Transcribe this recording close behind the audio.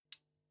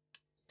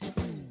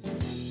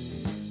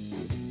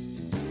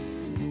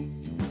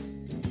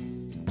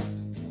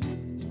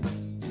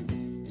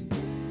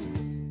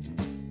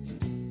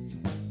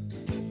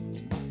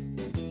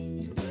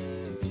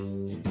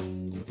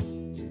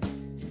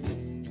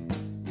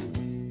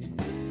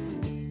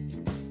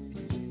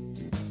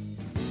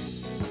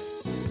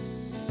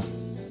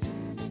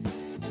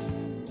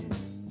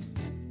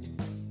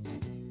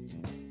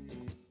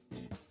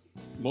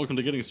Welcome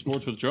to Getting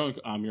Sports with Drunk.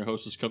 I'm your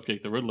hostess,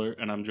 Cupcake the Riddler,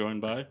 and I'm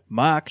joined by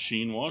Mock.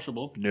 Sheen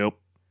Washable. Nope.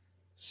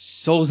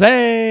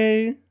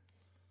 Soze.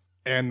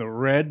 And the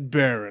Red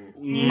Baron.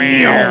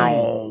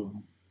 Meow.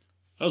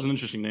 That was an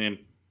interesting name.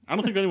 I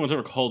don't think anyone's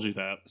ever called you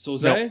that.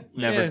 Soze? No,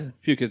 never. Yeah, a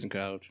few kids in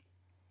college.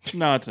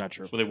 No, it's not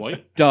true. Were they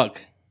white? Doug.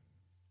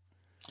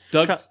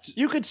 Doug.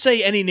 You could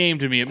say any name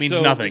to me. It means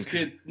so nothing. This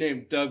kid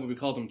named Doug, when we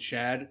called him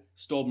Chad,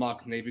 stole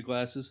Mock's Navy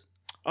glasses.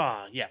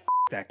 Ah, yeah,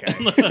 that guy.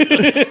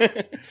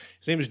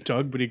 His name is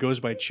Doug, but he goes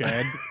by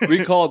Chad.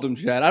 We called him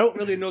Chad. I don't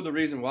really know the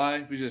reason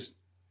why. We just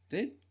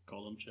did.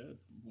 Call him Chad.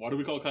 Why do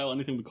we call Kyle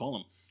anything we call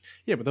him?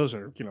 Yeah, but those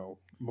are,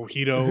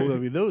 Mojito. I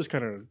mean, those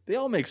kind of... They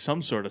all make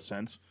some sort of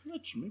sense.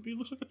 Maybe he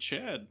looks like a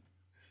Chad.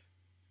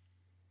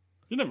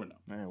 You never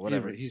know.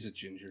 Whatever. He's a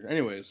ginger.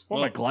 Anyways.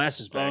 Want my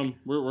glasses back.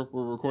 We're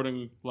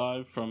recording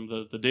live from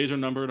the days are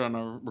numbered on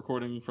our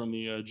recording from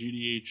the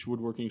GDH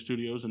Woodworking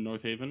Studios in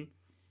North Haven.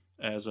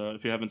 As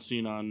if you haven't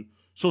seen on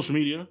social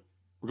media,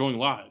 we're going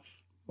live.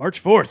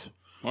 March 4th.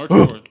 March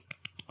 4th.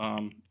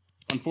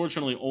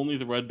 Unfortunately, only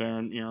the Red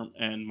Baron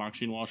and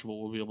Maxine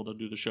Washable will be able to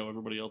do the show.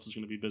 Everybody else is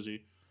going to be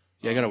busy.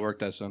 Yeah, I got to work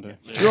that Sunday.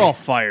 You're all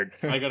fired.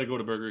 I got to go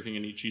to Burger King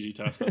and eat cheesy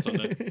tots that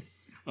Sunday.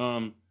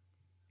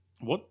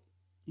 What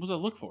was that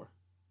look for?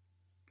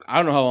 I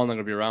don't know how long they're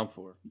going to be around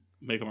for.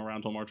 Make them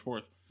around till March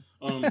 4th.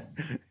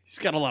 He's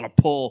got a lot of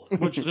pull.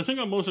 Which the thing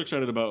I'm most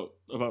excited about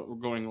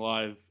going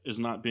live is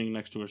not being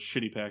next to a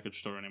shitty package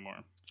store anymore.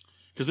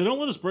 Because they don't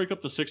let us break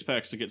up the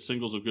 6-packs to get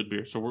singles of good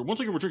beer. So once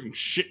again, we're drinking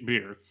shit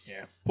beer.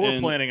 Yeah. Poor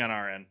And- planning on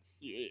our end.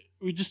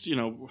 We just,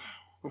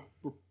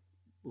 we're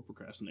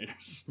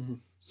procrastinators. Mhm.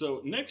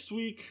 So next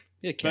week,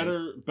 Yeah,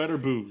 Ken. better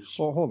booze.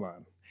 Well, hold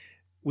on.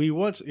 We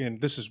once, and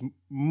this is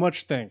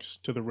much thanks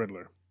to the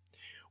Riddler,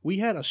 we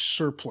had a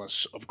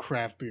surplus of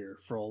craft beer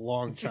for a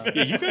long time.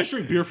 Yeah, you guys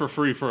drink beer for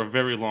free for a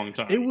very long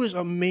time. It was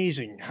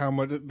amazing how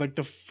much, like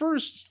the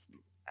first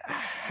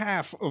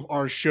half of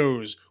our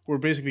shows were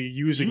basically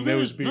using You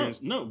those guys- beers.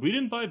 No, we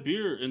didn't buy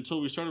beer until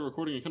we started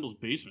recording in Kendall's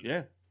basement.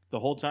 Yeah. The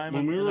whole time.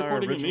 When we were in our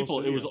recording in original Maple,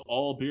 it studio. was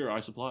all beer I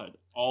supplied.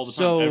 All the time,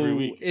 So every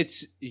week.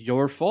 it's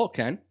your fault,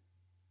 Ken.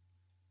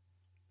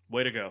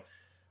 Way to go.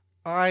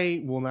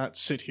 I will not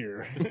sit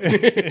here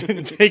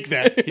and take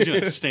that. He's going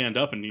to stand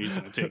up and he's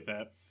going to take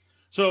that.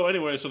 So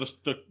anyway, so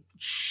the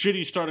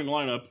shitty starting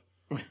lineup,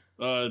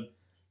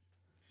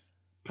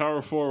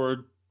 power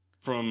forward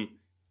from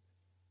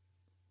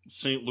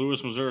St.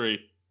 Louis, Missouri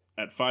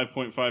at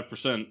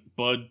 5.5%,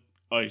 Bud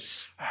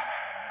Ice.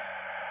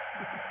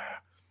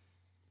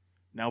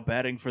 Now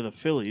batting for the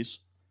Phillies.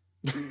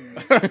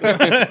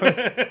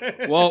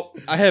 Well,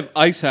 I have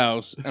Ice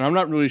House, and I'm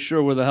not really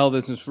sure where the hell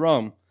this is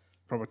from.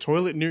 From a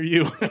toilet near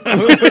you.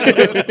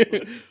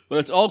 But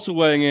it's also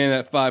weighing in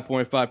at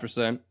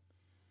 5.5%.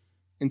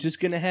 And just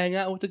going to hang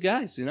out with the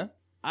guys,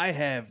 I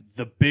have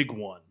the big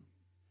one.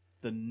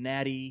 The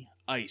Natty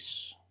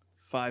Ice.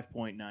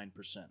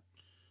 5.9%.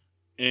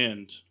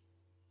 And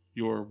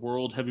your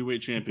world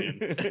heavyweight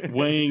champion,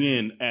 weighing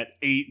in at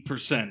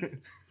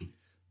 8%.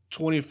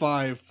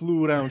 25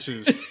 fluid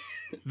ounces.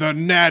 The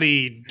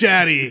Natty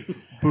Daddy.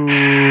 Boo.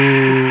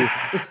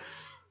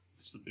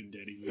 It's the Big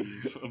Daddy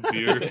Vive of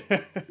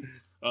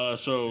beer.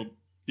 So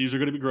these are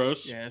going to be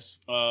gross. Yes.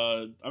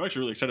 I'm actually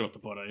really excited about the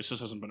Bud Ice. This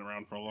hasn't been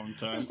around for a long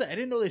time. I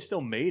didn't know they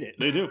still made it.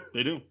 They do.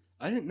 They do.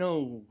 I didn't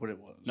know what it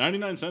was.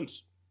 99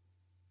 cents.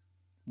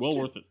 Well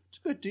worth it. It's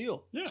a good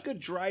deal. Yeah. It's good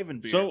driving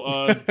beer.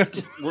 So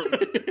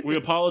we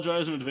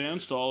apologize in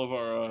advance to all of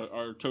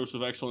our Toast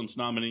of Excellence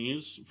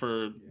nominees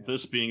for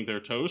this being their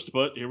toast,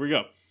 but here we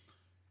go.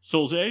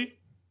 Solze,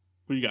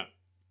 who you got?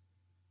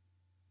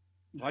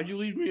 Why'd you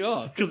leave me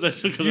off?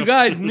 Because You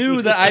guys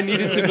knew that I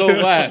needed to go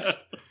last.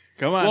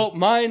 come on. Well,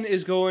 mine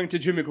is going to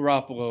Jimmy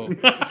Garoppolo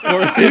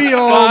for his We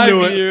all 5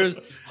 knew it. years,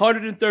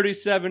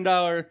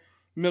 $137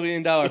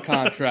 million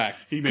contract.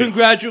 He made-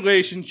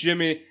 Congratulations,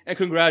 Jimmy, and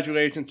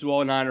congratulations to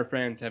all Niner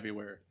fans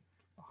everywhere.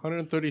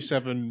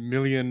 $137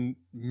 million.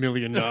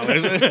 no,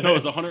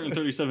 it's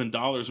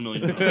 $137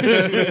 million.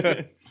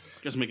 You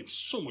guys are making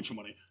so much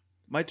money.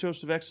 My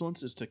toast of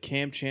excellence is to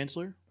Cam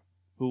Chancellor,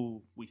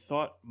 who we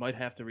thought might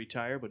have to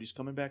retire, but he's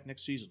coming back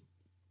next season.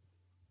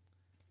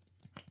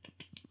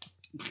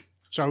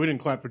 Sorry, we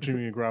didn't clap for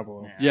Jimmy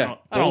Garoppolo. Yeah,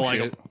 I don't like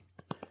bullshit. him.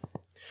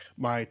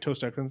 My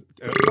toast excellence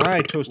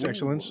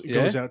yeah?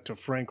 goes out to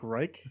Frank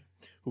Reich,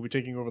 who will be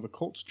taking over the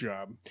Colts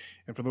job.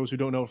 And for those who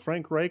don't know,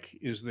 Frank Reich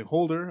is the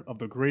holder of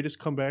the greatest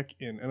comeback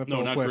in NFL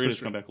No, not playoff greatest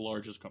history. comeback,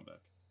 largest comeback.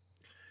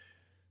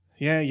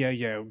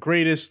 Yeah.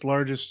 Greatest,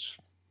 largest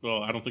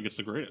Well, I don't think it's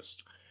the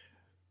greatest.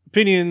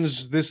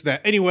 opinions, this,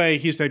 that. Anyway,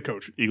 he's head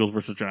coach. Eagles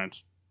versus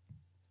Giants.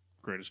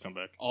 Greatest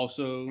comeback.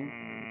 Also,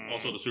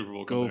 Also the Super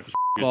Bowl go comeback.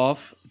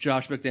 off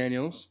Josh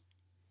McDaniels.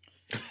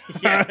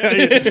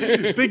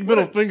 Big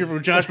middle finger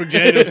from Josh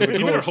McDaniels to the You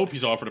better Colts. hope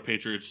he's offered a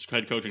Patriots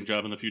head coaching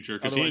job in the future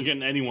because he ain't Otherwise-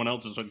 getting anyone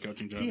else's head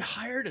coaching job. He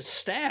hired a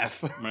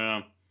staff.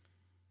 Yeah,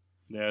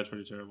 it's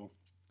pretty terrible.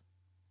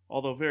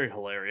 Although very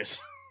hilarious.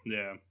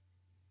 Yeah,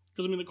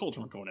 because the Colts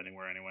weren't going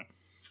anywhere anyway.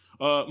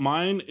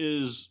 Mine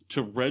is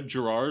to Red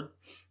Gerard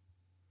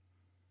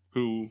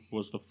who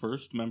was the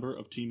first member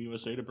of Team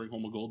USA to bring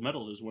home a gold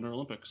medal at his Winter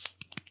Olympics.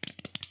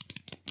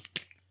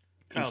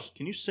 Kyle,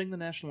 can you sing the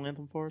national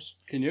anthem for us?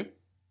 Can you?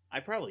 I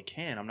probably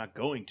can. I'm not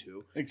going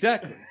to.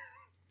 Exactly.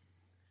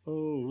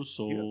 Oh,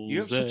 souls. You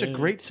have such a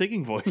great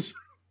singing voice.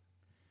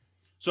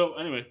 So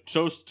anyway,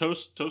 toast to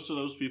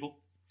those people.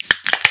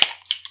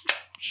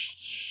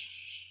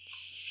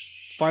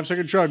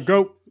 5-second chug,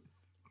 go.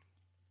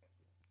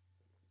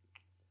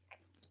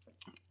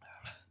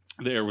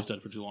 The air was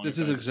dead for too long. This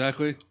is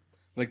exactly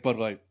like Bud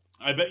Light.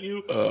 I bet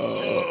you.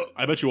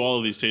 I bet you all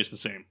of these taste the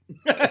same.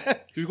 Can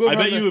we go I around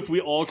bet the- you if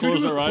we all can we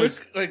close do our a eyes.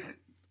 quick, like,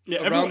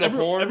 Yeah, around the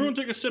horn? everyone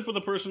take a sip with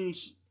the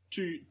person's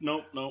two.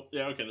 No.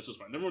 Yeah, okay, this is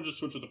fine. Everyone just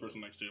switch with the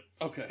person next to you.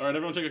 okay. All right,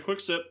 everyone take a quick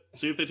sip.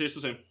 See if they taste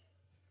the same.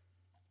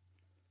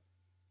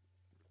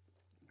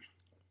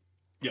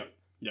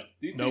 Yeah.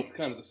 These Nope. taste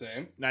kind of the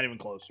same. Not even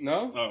close.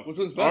 No? Oh, Which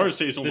one's better? ours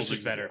tastes almost This is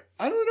exactly- better.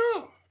 I don't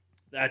know.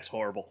 That's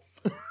horrible.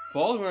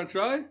 Paul, you want to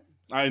try?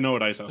 I know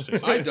what Ice House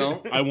tastes I like.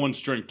 don't. I once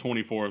drank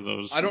 24 of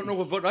those. I don't know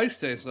what Bud Ice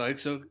tastes like,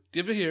 so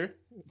give it here.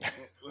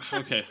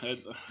 Okay.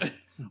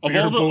 Of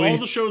Beer bully. all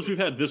the shows we've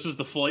had, this is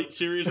the flight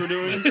series we're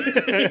doing.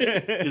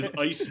 Is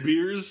ice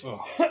beers.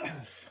 Oh.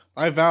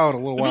 I vowed a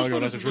little while ago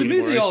not to To drink me,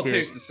 more they ice all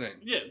beers. taste the same.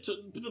 Yeah,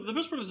 the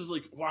best part is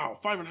like, wow,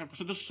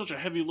 5.5%. This is such a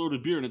heavy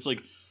loaded beer, and it's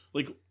like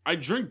I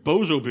drink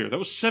Bozo beer. That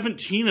was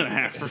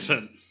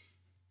 17.5%.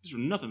 These are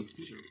nothing.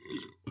 These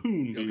are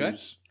poon You okay?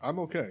 beers. I'm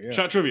okay, yeah.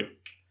 Shot trivia.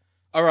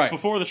 All right.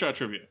 Before the shot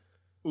trivia,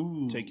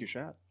 Take your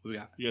shot. What we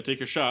got? you gotta take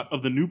your shot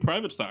of the new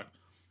private stock.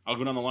 I'll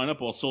go down the lineup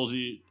while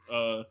Solzy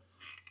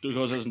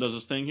goes and does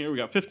his thing here. We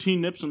got 15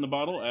 nips in the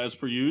bottle, as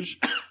per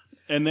usual.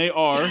 And they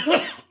are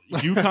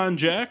Yukon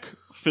Jack,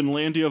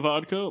 Finlandia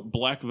Vodka,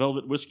 Black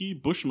Velvet Whiskey,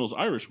 Bushmills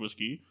Irish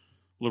Whiskey,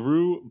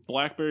 LaRue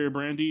Blackberry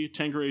Brandy,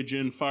 Tanqueray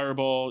Gin,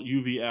 Fireball,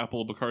 UV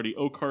Apple, Bacardi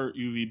Oak Heart,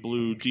 UV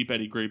Blue, Deep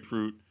Eddy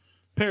Grapefruit,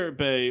 Parrot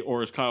Bay,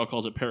 or as Kyle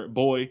calls it, Parrot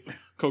Boy,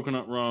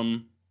 Coconut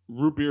Rum,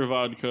 Root Beer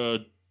Vodka,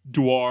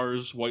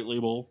 Dewars, White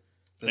Label,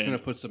 That's and going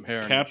to put some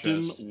hair Captain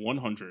in your chest.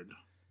 100.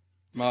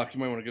 Mark, you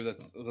might want to give that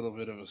a little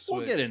bit of a swig.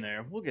 We'll get in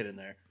there. We'll get in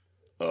there.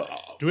 Do we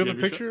have You a have your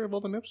picture of all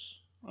the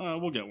nips?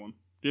 We'll get one.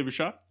 Do you have your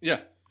shot?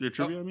 Yeah. Your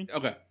trivia, I mean?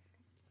 Okay.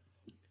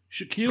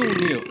 Shaquille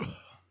O'Neal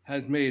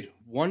has made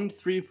 1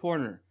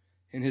 3-pointer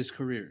in his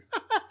career.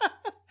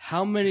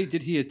 How many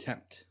did he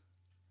attempt?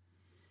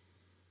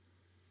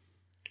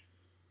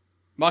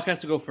 Mark has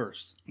to go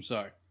first. I'm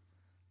sorry.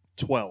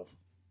 12.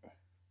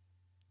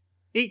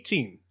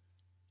 18.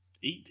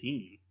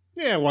 18.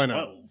 Yeah, why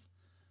not? 12.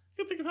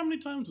 You think of how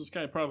many times this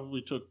guy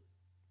probably took.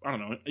 I don't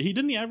know.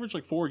 Didn't he average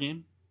like 4 a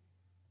game?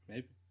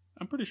 Maybe.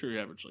 I'm pretty sure he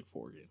averaged like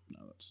 4 a game. No,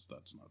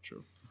 that's not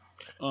true.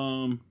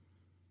 I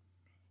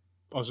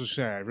was just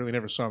saying, I really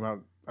never saw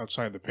him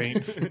outside the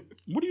paint.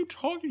 What are you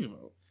talking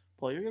about?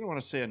 Paul, you're going to want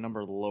to say a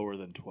number lower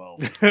than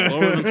 12.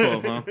 Lower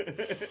than 12, huh?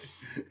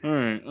 All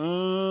right.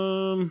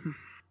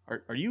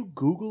 Are you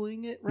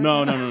Googling it right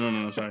No, now?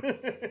 no. Sorry.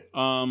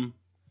 All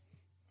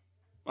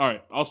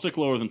right. I'll stick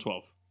lower than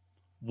 12.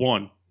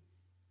 1.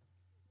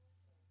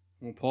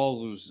 Well,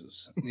 Paul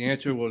loses. The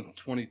answer was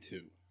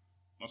 22.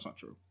 That's not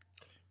true.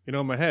 You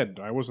know, in my head,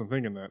 I wasn't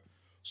thinking that.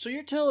 So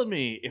you're telling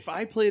me if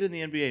I played in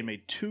the NBA and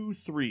made 2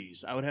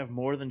 threes, I would have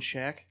more than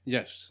Shaq?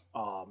 Yes.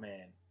 Oh,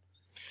 man.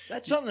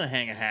 That's something to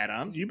hang a hat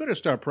on. You better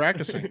start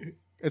practicing.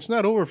 It's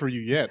not over for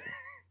you yet.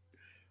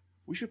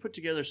 We should put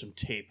together some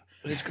tape.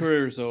 His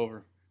career is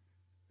over.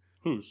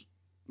 Whose?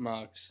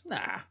 Mark's.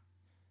 Nah.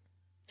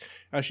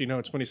 Actually, no,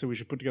 it's funny. So we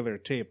should put together a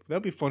tape.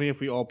 That'd be funny if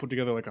we all put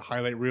together like a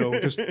highlight reel,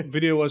 just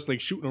video us like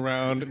shooting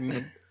around. And, I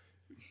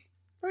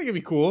think it'd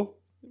be cool.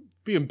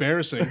 Be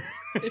embarrassing.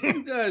 If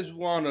you guys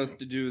want us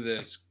to do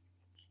this,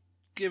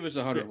 give us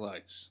 100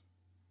 likes.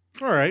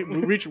 All right, we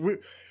reach.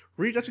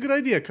 That's a good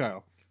idea,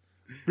 Kyle.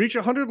 Reach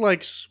 100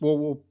 likes.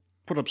 We'll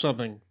put up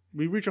something.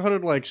 We reach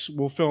 100 likes.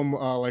 We'll film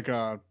like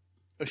A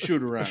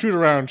shoot around. a shoot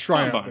around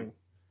tryout Combine. thing.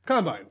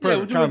 Combine. Yeah, we'll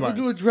Perfect. do, Combine.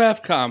 we'll do a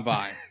draft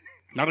combine.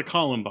 Not a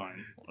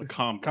Columbine. A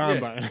combine.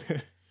 Combine.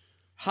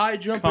 High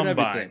jump and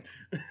Combine. everything.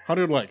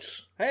 100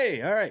 likes.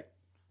 Hey, all right.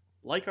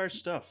 Like our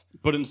stuff.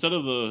 But instead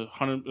of the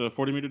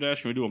 40-meter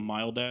dash, can we do a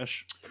mile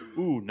dash?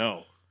 Ooh,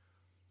 no.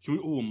 Can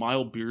we a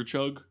mile beer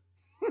chug?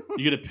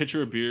 You get a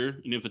pitcher of beer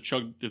and you have to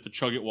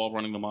chug it while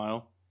running the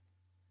mile.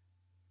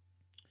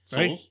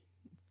 Hey. Souls?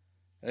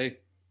 Hey,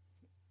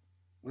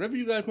 whatever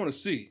you guys want to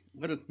see,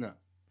 let us know.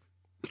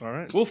 All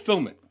right. We'll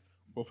film it.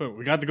 We'll film.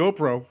 We got the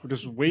GoPro. We're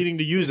just waiting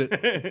to use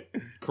it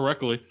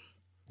Correctly.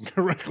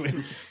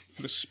 correctly.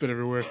 Just spit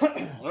everywhere.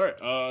 All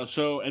right.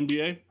 So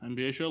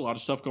NBA show, a lot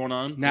of stuff going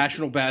on.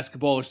 National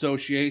Basketball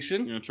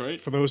Association. Yeah, that's right.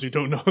 For those who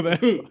don't know that.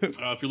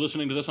 If you're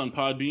listening to this on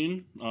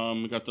Podbean,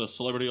 we got the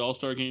Celebrity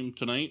All-Star game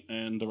tonight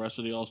and the rest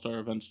of the All-Star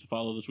events to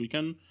follow this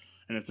weekend.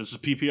 And if this is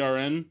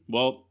PPRN,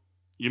 well,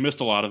 you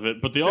missed a lot of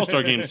it, but the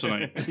All-Star game's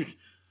tonight.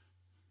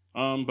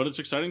 But it's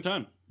an exciting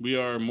time. We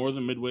are more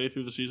than midway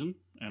through the season,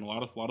 and a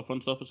lot of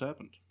fun stuff has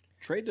happened.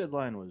 Trade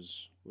deadline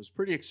was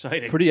pretty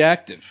exciting. Pretty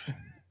active.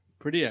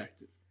 Pretty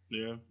active.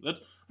 Yeah,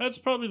 that's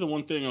probably the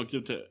one thing I'll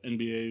give to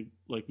NBA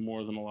like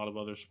more than a lot of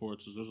other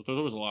sports is there's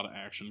always a lot of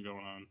action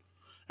going on,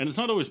 and it's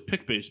not always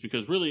pick based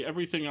because really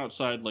everything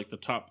outside like the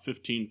top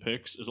 15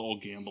 picks is all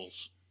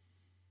gambles.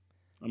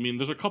 I mean,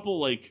 there's a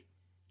couple like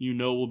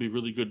will be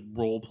really good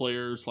role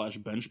players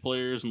 / bench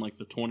players in like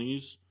the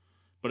 20s,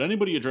 but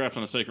anybody you draft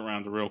in the second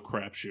round is a real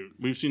crapshoot.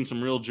 We've seen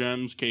some real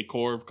gems. Kate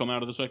Korv come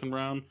out of the second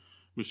round.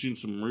 We've seen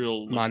some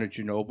real Manu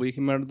Ginobili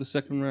come out of the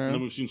second and then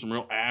round. we've seen some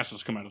real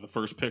asses come out of the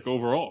first pick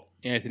overall.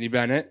 Anthony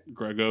Bennett.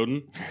 Greg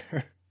Oden.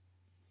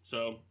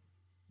 So,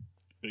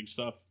 big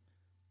stuff.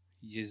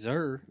 Yes,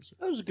 sir.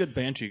 That was a good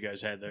banter you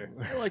guys had there.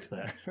 I liked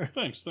that.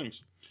 Thanks.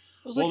 It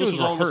was Well, like this it was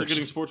was all of us at rehearsed.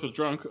 Getting Sports with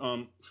Drunk.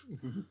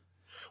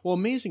 Well,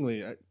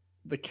 amazingly,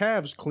 the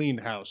Cavs cleaned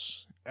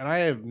house, and I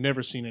have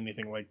never seen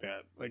anything like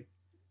that. Like,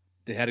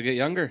 They had to get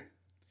younger.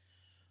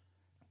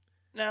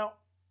 Now,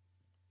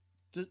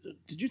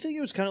 did you think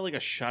it was kind of like a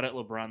shot at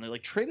LeBron? They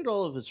like traded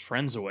all of his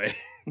friends away.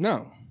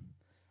 No.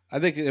 I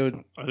think it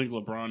would. I think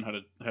LeBron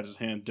had his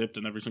hand dipped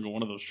in every single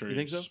one of those trades. You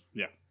think so?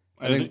 Yeah.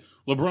 I I think-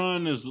 think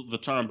LeBron is the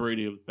Tom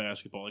Brady of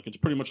basketball. Like, it's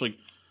pretty much like,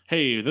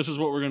 hey, this is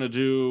what we're going to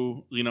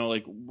do.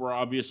 Like, we're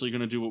obviously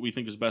going to do what we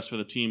think is best for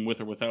the team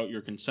with or without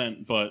your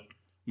consent, but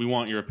we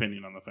want your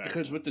opinion on the fact.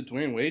 Because with the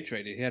Dwayne Wade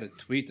trade, he had a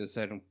tweet that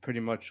said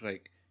pretty much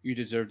like, you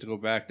deserve to go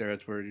back there.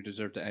 That's where you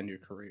deserve to end your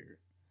career.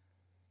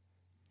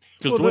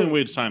 Because Well, Dwayne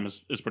Wade's time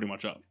is pretty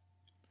much up.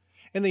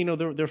 and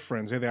then they're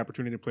friends. They had the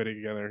opportunity to play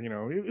together.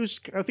 It was.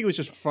 I think it was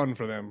just fun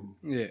for them.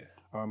 Yeah.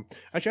 Actually,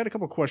 I had a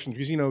couple questions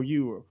because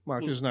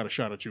Mark, this is not a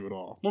shot at you at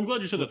all. Well, I'm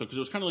glad you said that, though, because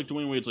it was kind of like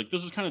Dwayne Wade's,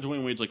 this is kind of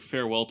Dwayne Wade's,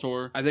 farewell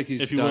tour. I think he's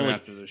If you done will,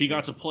 after this. he year.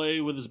 got to play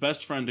with his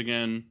best friend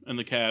again in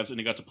the Cavs, and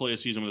he got to play a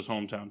season with his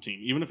hometown team.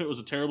 Even if it was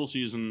a terrible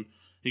season,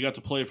 he got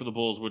to play for the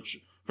Bulls, which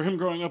for him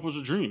growing up was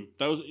a dream.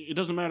 It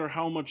doesn't matter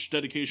how much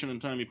dedication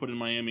and time he put in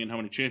Miami and how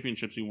many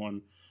championships he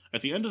won.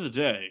 At the end of the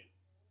day,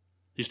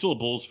 he's still a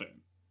Bulls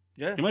fan.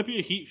 Yeah. He might be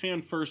a Heat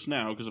fan first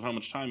now because of how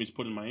much time he's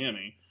put in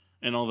Miami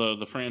and all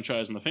the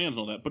franchise and the fans and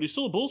all that, but he's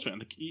still a Bulls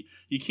fan.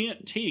 You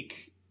can't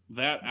take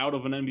that out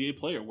of an NBA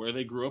player where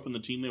they grew up and the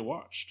team they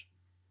watched.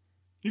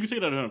 You can take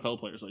it out of NFL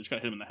players. You just got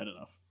to hit him in the head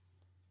enough.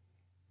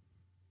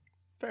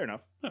 Fair enough.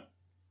 Yeah.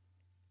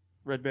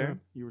 Red Baron,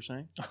 you were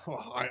saying?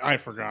 Oh, I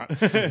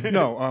forgot.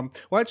 No. Well,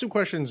 I had some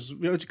questions.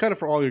 It's kind of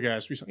for all you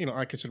guys.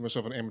 I consider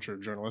myself an amateur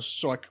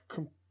journalist, so I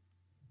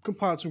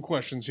compiled some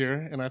questions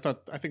here, and I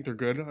think they're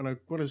good, and I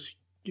want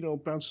to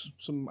bounce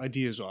some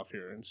ideas off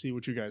here and see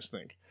what you guys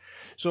think.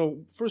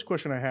 So, first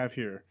question I have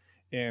here,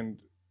 and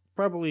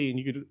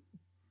you could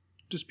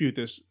dispute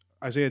this,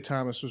 Isaiah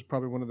Thomas was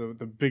probably one of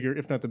the bigger,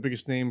 if not the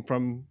biggest name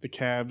from the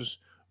Cavs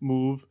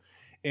move,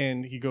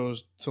 and he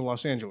goes to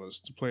Los Angeles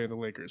to play in the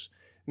Lakers.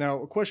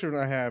 Now, a question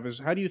I have is,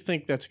 how do you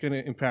think that's going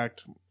to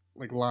impact,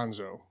 like,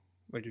 Lonzo?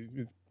 Like, is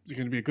it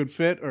going to be a good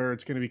fit, or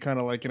it's going to be kind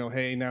of like,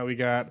 hey, now we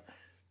got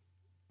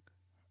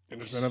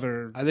there's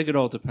another... I think it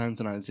all depends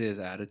on Isaiah's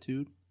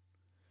attitude.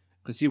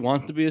 Because he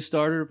wants to be a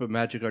starter, but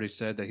Magic already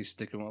said that he's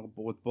sticking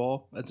with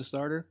Ball as a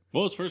starter.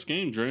 Well, his first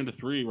game drained a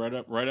three right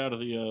out of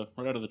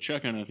the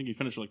check-in. I think he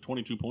finished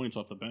 22 points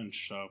off the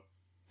bench. So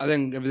I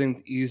think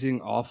everything's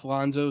easing off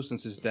Lonzo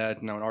since his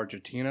dad's now in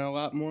Argentina a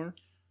lot more.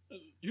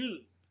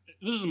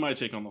 This is my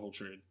take on the whole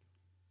trade.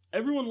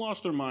 Everyone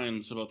lost their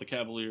minds about the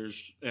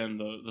Cavaliers and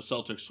the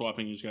Celtics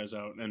swapping these guys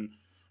out, and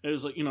it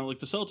was like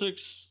the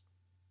Celtics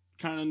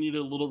kind of needed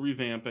a little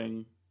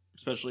revamping,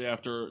 especially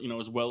after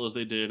as well as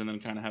they did, and then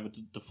kind of have it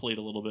deflate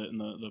a little bit in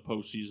the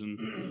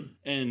postseason.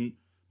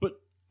 But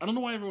I don't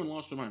know why everyone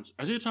lost their minds.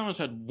 Isaiah Thomas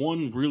had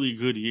one really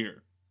good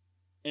year,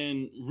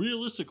 and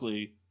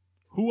realistically,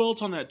 who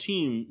else on that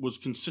team was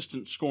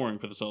consistent scoring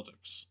for the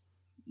Celtics?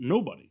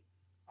 Nobody.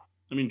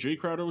 I mean, Jay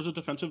Crowder was a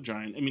defensive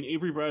giant. I mean,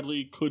 Avery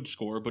Bradley could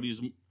score, but he's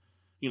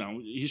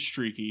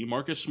streaky.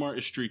 Marcus Smart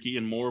is streaky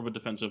and more of a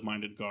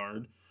defensive-minded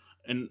guard.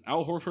 And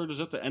Al Horford is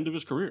at the end of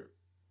his career.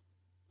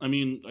 I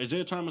mean,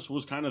 Isaiah Thomas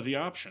was kind of the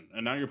option,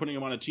 and now you're putting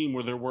him on a team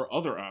where there were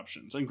other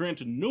options. And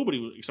granted,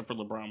 nobody except for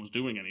LeBron was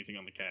doing anything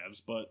on the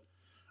Cavs, but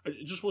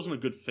it just wasn't a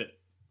good fit.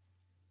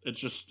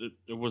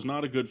 It was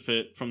not a good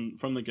fit from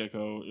the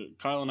get-go.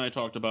 Kyle and I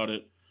talked about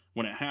it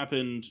when it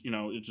happened.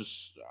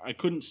 I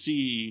couldn't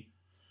see...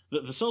 The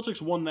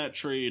Celtics won that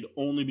trade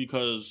only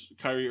because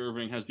Kyrie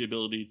Irving has the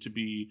ability to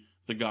be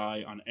the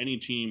guy on any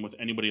team with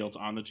anybody else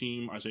on the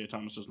team. Isaiah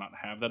Thomas does not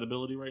have that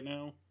ability right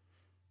now.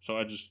 So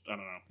I don't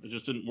know. It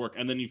just didn't work.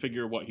 And then you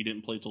figure he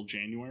didn't play till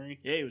January.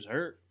 Yeah, he was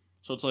hurt.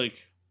 So it's like...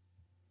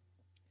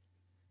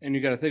 And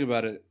you got to think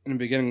about it. In the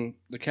beginning,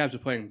 the Cavs were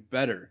playing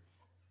better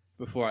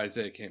before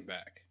Isaiah came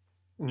back.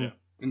 Mhm. Yeah.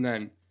 And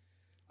then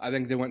I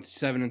think they went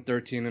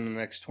 7-13 in the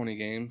next 20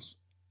 games.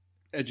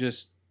 They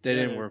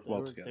didn't work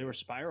well together. They were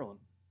spiraling.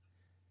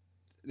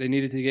 They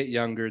needed to get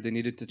younger. They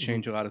needed to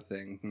change a lot of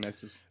things. And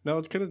that's just, Now,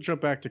 let's kind of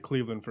jump back to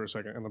Cleveland for a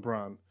second and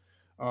LeBron.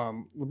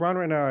 LeBron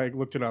right now, I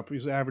looked it up.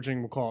 He's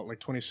averaging, we'll call it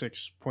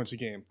 26 points a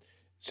game.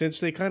 Since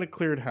they kind of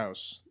cleared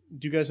house,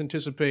 do you guys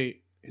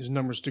anticipate his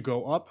numbers to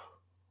go up?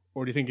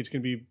 Or do you think it's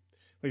going to be,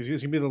 is it going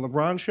to be the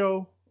LeBron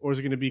show? or is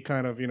it going to be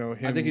kind of him?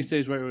 I think he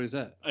stays right where he's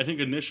at. I think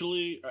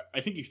initially,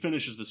 I think he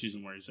finishes the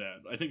season where he's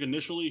at. I think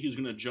initially he's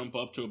going to jump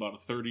up to about a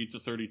 30 to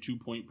 32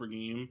 point per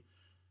game.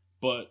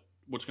 But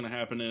what's going to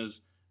happen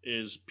is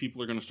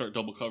people are going to start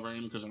double covering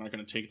him because they're not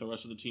going to take the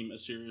rest of the team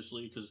as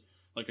seriously. Because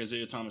like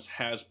Isaiah Thomas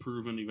has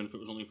proven, even if it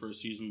was only for a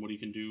season, what he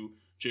can do.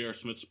 J.R.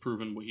 Smith's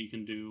proven what he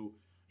can do.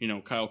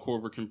 Kyle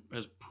Korver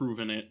has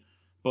proven it.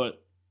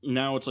 But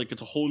now it's like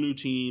it's a whole new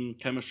team.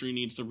 Chemistry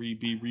needs to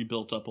be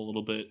rebuilt up a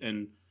little bit.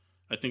 And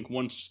I think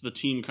once the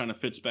team kind of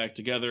fits back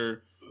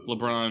together,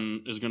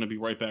 LeBron is going to be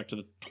right back to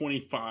the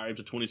 25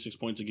 to 26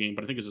 points a game.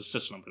 But I think his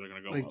assist numbers are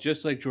going to go up.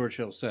 Just like George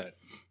Hill said,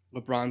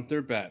 LeBron's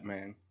their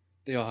Batman.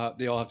 They all have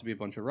to be a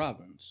bunch of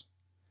Robins.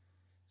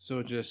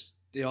 So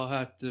they all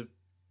have to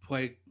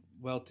play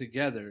well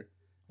together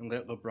and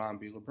let LeBron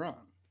be LeBron.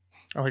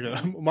 I like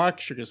that.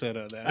 Mark shook his head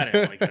at that. I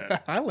didn't like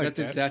that. I like That's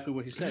that. exactly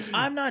what he said.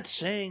 I'm not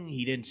saying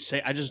he didn't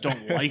say. I just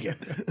don't like it.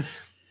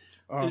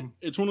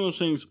 It's one of those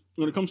things,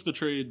 when it comes to the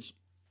trades,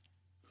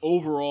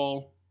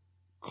 overall,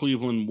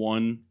 Cleveland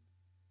won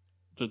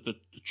the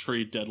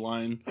trade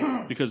deadline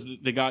because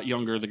they got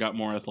younger, they got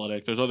more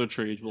athletic. There's other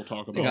trades we'll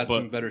talk They about. got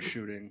some better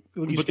shooting.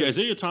 But the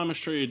Isaiah Thomas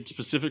trade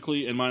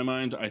specifically, in my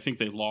mind, I think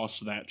they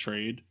lost that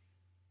trade.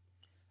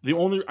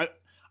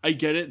 I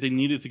get it. They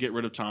needed to get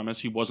rid of Thomas.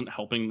 He wasn't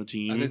helping the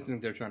team. I didn't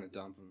think they're trying to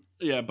dump him.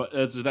 Yeah, but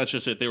that's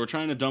just it. They were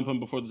trying to dump him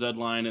before the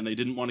deadline, and they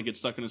didn't want to get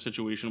stuck in a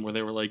situation where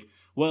they were like,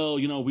 well,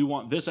 we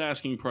want this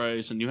asking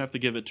price, and you have to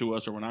give it to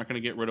us, or we're not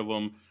going to get rid of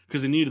him,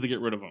 because they needed to get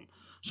rid of him.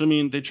 So,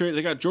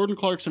 they got Jordan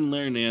Clarkson and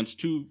Larry Nance,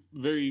 two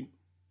very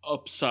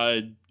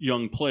upside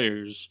young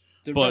players.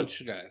 They're But-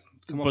 bench guys.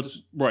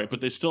 But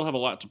they still have a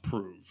lot to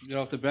prove. Get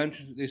off the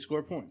bench, they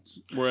score points.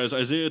 Whereas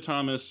Isaiah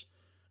Thomas,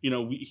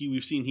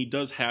 we've seen he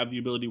does have the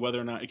ability,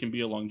 whether or not it can be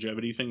a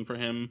longevity thing for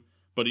him.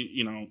 But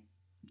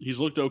he's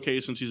looked okay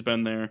since he's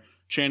been there.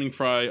 Channing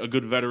Frye, a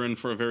good veteran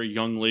for a very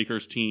young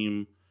Lakers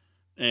team,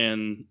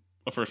 and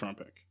a first-round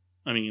pick.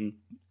 The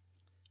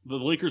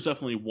Lakers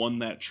definitely won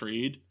that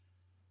trade,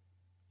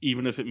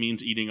 even if it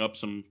means eating up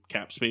some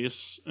cap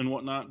space and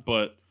whatnot.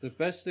 But The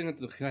best thing that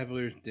the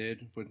Cavaliers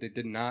did was they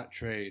did not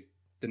trade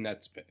the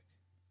Nets pick.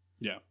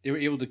 Yeah. They were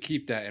able to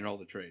keep that in all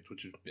the trades,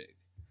 which is big.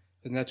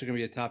 The Nets are going to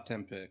be a top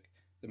 10 pick.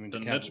 the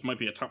Nets might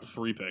be a top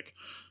 3 pick.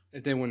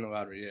 If they win the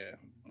lottery, yeah.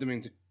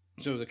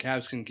 So the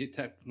Cavs can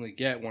technically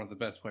get one of the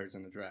best players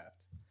in the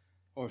draft.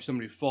 Or if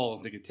somebody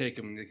falls, they can take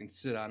him and they can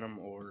sit on him.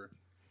 Or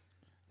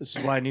This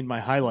is why I need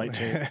my highlight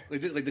tape.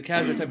 like the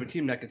Cavs are the type of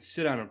team that can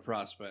sit on a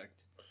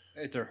prospect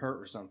if they're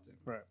hurt or something.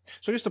 Right.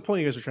 So I guess the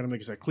point you guys are trying to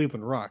make is that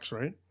Cleveland rocks,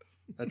 right?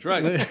 That's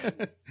right.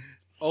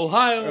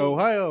 Ohio.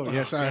 Ohio.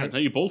 Yes, Now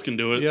you both can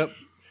do it. Yep.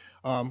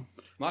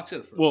 Mock said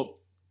it first. Well,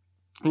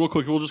 real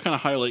quick, we'll just kind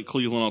of highlight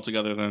Cleveland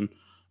altogether then.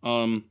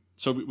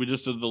 So we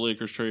just did the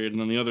Lakers trade,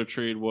 and then the other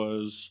trade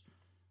was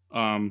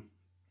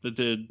they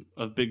did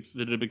a big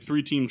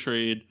 3-team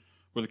trade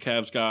where the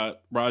Cavs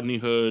got Rodney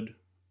Hood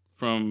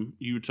from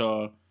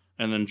Utah,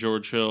 and then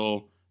George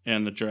Hill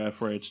and the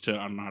draft rights to,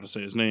 I don't know how to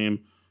say his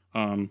name.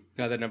 Guy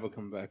that never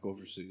come back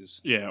overseas.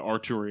 Yeah,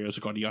 Arturios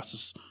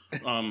Gaudiasis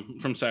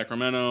from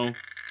Sacramento.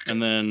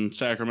 And then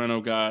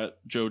Sacramento got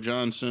Joe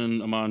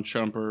Johnson, Amon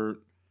Shumpert,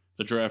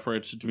 the draft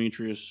rights to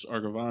Demetrius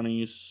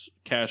Argovanis,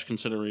 cash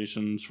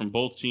considerations from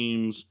both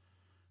teams,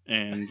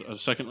 and a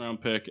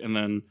second-round pick. And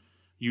then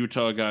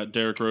Utah got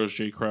Derrick Rose,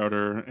 Jay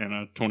Crowder, and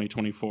a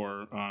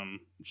 2024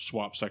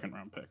 swap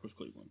second-round pick with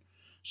Cleveland.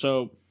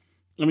 So,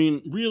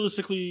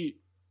 realistically,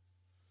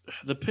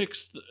 the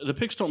picks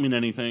don't mean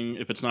anything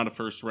if it's not a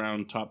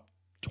first-round top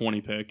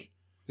 20 pick.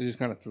 They just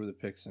kind of threw the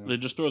picks in. They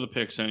just throw the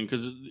picks in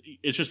because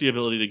it's just the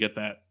ability to get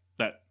that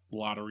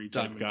lottery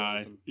type Diamond guy.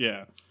 Dozen.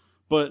 Yeah,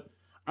 but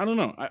I don't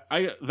know.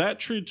 I that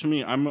trade to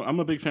me, I'm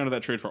a big fan of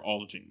that trade for all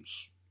the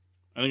teams.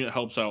 I think it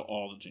helps out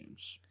all the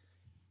teams,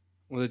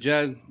 Well, the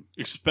Jazz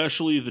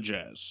especially the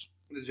Jazz.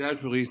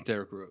 released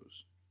Derrick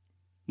Rose.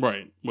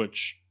 Right,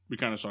 which we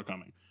kind of saw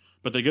coming.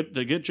 But they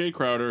get Jay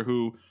Crowder,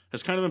 who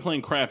has kind of been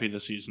playing crappy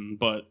this season,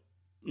 but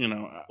He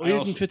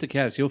doesn't fit the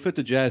Cavs. He'll fit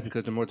the Jazz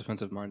because they're more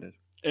defensive minded.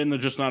 and they're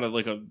just not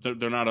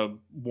they're not a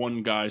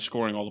one guy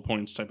scoring all the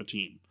points type of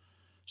team.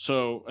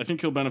 So I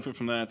think he'll benefit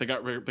from that. They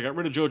got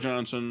rid of Joe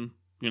Johnson,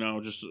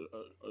 just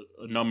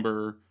a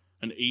number,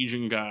 an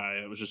aging guy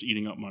that was just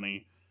eating up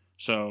money.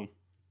 So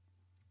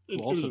Who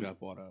also got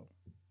bought out.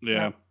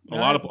 yeah, a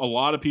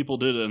lot of people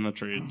did it in the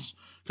trades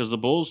because the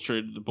Bulls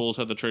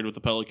had the trade with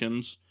the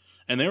Pelicans,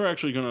 and they were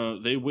actually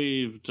they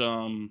waived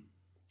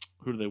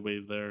who did they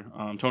waive there?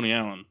 Tony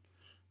Allen.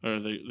 Or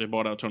they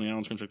bought out Tony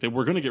Allen's contract. They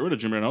were going to get rid of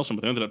Jameer Nelson,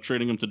 but they ended up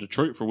trading him to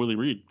Detroit for Willie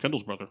Reed,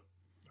 Kendall's brother.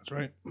 That's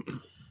right.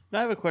 Now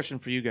I have a question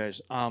for you guys.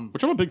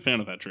 Which I'm a big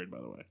fan of that trade, by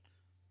the way.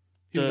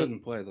 He The-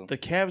 doesn't play, though. The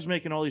Cavs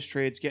making all these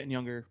trades, getting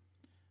younger.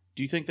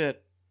 Do you think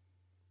that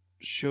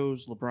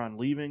shows LeBron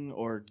leaving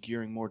or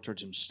gearing more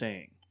towards him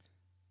staying?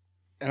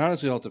 And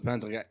honestly, it all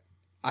depends. Like,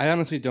 I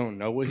honestly don't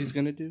know what he's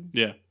going to do.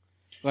 Yeah.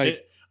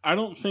 I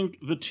don't think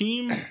the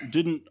team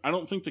didn't. I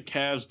don't think the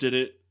Cavs did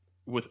it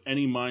with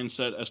any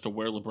mindset as to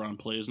where LeBron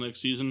plays next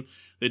season.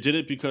 They did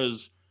it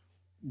because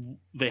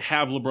they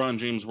have LeBron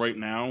James right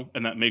now,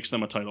 and that makes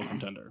them a title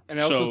contender. And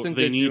I also so think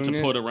they they're need to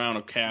doing put around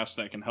a cast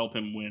that can help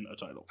him win a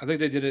title. I think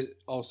they did it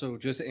also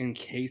just in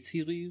case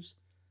he leaves,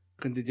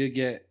 because they did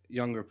get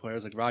younger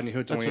players like Rodney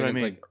Hood's That's only what I in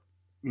his, mean. like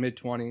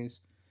mid-20s,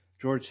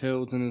 George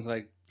Hill's in his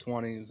like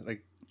 20s,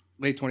 like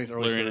late 20s,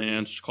 early Larry 30s.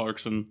 Nance,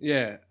 Clarkson.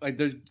 Yeah, like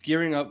they're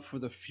gearing up for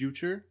the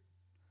future.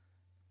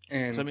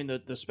 And 'Cause, I mean,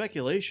 the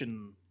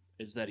speculation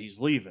is that he's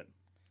leaving.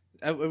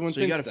 everyone So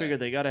you got thinks to figure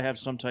they got to have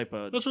some type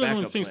of. That's what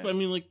everyone backup thinks. plan. But I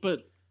mean, like,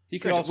 but he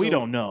could Granted, also we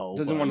don't know.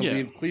 doesn't but- want to yeah.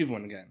 leave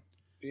Cleveland again.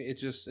 It's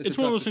just it's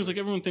a one of tough those things. Like situation.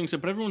 everyone thinks it,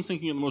 but everyone's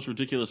thinking in the most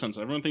ridiculous sense.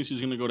 Everyone thinks he's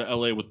going to go to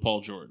L.A. with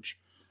Paul George,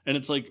 and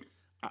it's like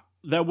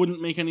that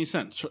wouldn't make any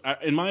sense.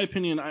 In my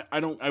opinion,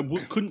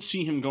 couldn't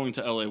see him going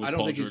to L.A. with I don't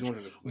Paul think George. he's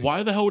going to Cleveland.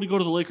 Why the hell would he go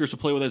to the Lakers to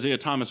play with Isaiah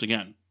Thomas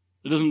again?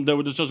 It doesn't.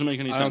 Just doesn't make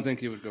any I sense. don't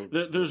think he would go.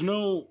 There's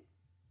no.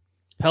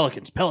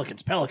 Pelicans.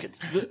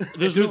 If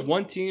There's there's no.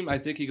 one team, I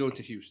think he goes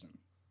to Houston.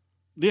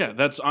 Yeah,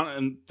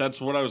 and that's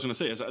what I was going to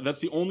say. Is that's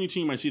the only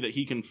team I see that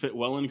he can fit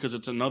well in because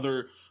it's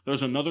another.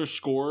 There's another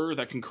scorer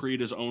that can create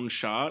his own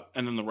shot,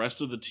 and then the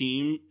rest of the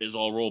team is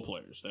all role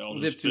players. They all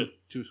They have just fit.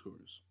 two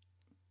scorers.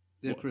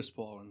 They have What? Chris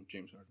Paul and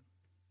James Harden.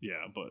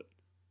 Yeah, but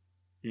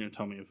you're gonna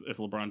tell me if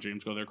LeBron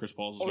James go there, Chris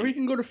Paul's. Or he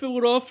can go to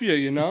Philadelphia.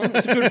 You know,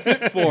 it's a good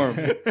fit for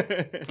him.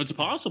 It's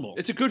possible.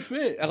 It's a good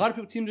fit. A lot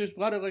of people, a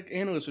lot of like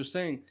analysts are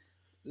saying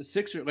the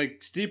Sixers,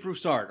 like Steve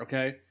Broussard,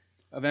 okay,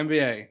 of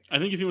NBA. I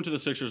think if he went to the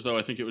Sixers, though,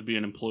 I think it would be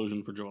an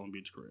implosion for Joel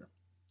Embiid's career.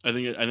 I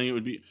think it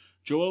would be.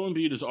 Joel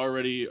Embiid is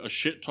already a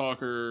shit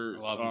talker,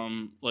 Love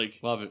it. like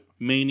Love it.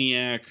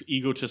 maniac,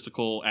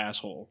 egotistical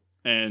asshole,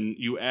 and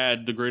you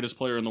add the greatest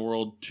player in the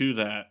world to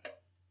that,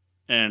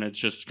 and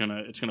it's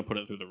gonna put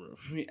it through the roof.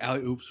 How many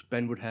alley oops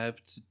Ben would have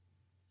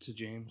to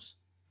James?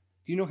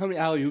 Do you know how many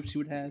alley oops he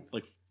would have?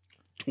 Like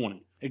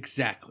 20.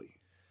 Exactly.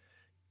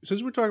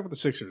 Since we're talking about the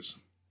Sixers,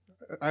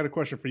 I had a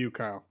question for you,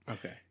 Kyle.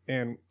 Okay.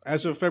 And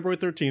as of February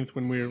 13th,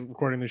 when we're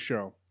recording this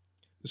show,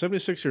 the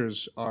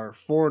 76ers are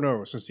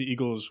 4-0 since the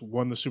Eagles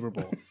won the Super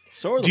Bowl.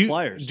 So are the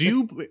Flyers.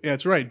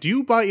 That's right. Do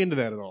you buy into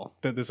that at all?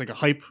 That there's like a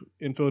hype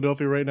in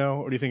Philadelphia right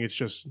now? Or do you think it's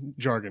just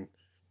jargon?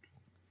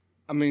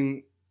 I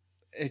mean,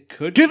 it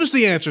could. Give us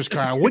the answers,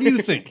 Kyle. What do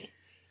you think?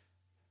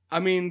 I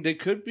mean, they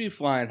could be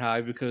flying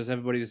high because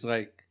everybody's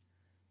like,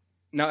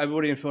 now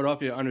everybody in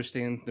Philadelphia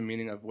understands the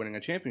meaning of winning a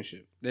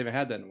championship. They haven't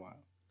had that in a while.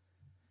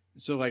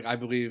 So, like, I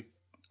believe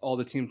all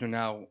the teams are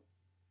now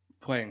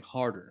playing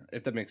harder,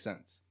 if that makes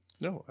sense.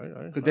 No,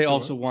 Because they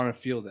also want to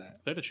feel that.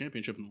 They had a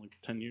championship in like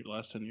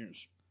last 10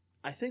 years.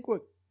 I think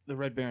what the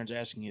Red Baron's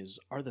asking is,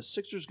 are the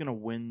Sixers going to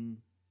win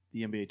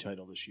the NBA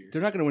title this year?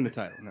 They're not going to win the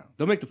title, no.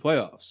 They'll make the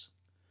playoffs.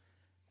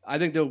 I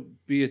think they'll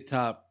be a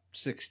top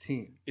 6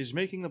 team. Is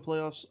making the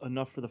playoffs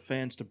enough for the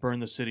fans to burn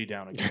the city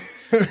down again?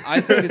 I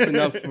think it's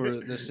enough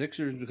for the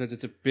Sixers because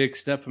it's a big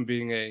step from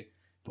being a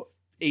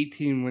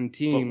 18-win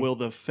team. But will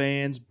the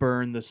fans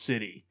burn the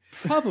city?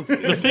 Probably.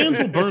 The fans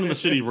will burn the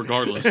city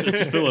regardless.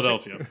 It's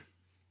Philadelphia.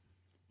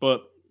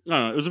 But I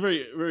don't know. It was a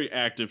very, very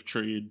active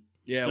trade.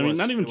 Yeah, I mean,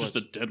 not even just the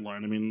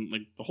deadline. I mean,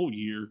 like the whole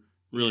year.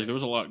 Really, there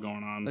was a lot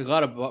going on. A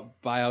lot of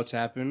buyouts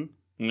happen.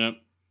 Yep.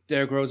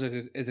 Derrick Rose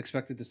is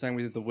expected to sign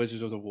with the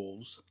Wizards or the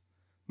Wolves.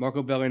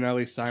 Marco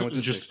Bellinelli signed with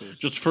the Sixers.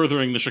 Just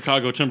furthering the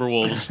Chicago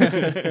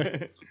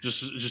Timberwolves.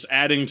 just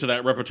adding to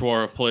that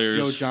repertoire of players.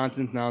 Joe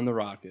Johnson's now in the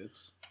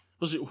Rockets.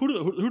 Let's see, who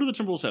do the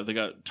Timberwolves have? They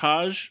got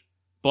Taj,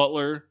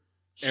 Butler,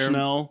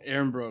 Snell,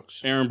 Aaron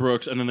Brooks. Aaron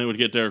Brooks, and then they would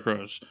get Derrick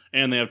Rose,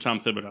 and they have Tom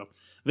Thibodeau.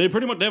 They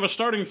have a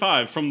starting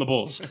 5 from the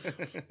Bulls.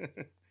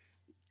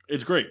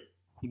 It's great.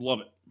 Love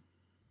it.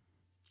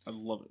 I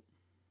love it.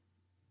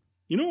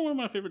 You know what one of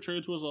my favorite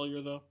trades was all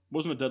year though? It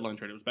wasn't a deadline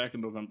trade. It was back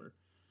in November.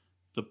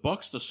 The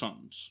Bucks, the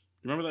Suns.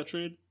 You remember that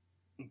trade?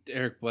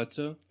 Eric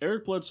Bledsoe.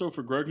 Eric Bledsoe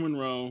for Greg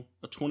Monroe,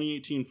 a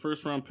 2018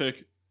 first round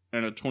pick,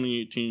 and a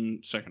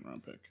 2018 second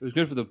round pick. It was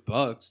good for the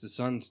Bucks. The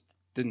Suns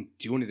didn't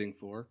do anything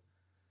for.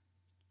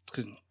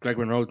 Because Greg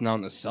Monroe's now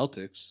in the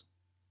Celtics.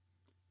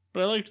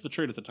 But I liked the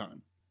trade at the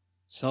time.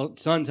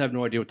 Suns have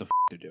no idea what the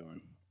they're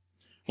doing.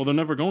 Well, they're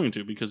never going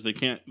to because they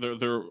can't.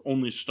 Their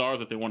only star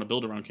that they want to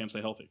build around can't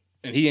stay healthy.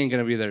 And he ain't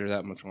going to be there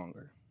that much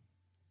longer.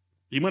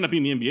 He might not be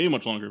in the NBA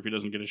much longer if he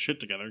doesn't get his shit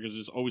together because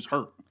he's always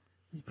hurt.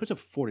 He puts up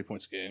 40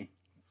 points a game.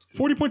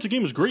 40 points a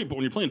game is great, but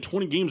when you're playing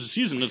 20 games a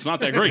season, it's not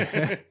that great.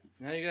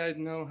 Now you guys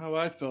know how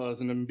I feel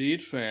as an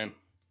Embiid fan.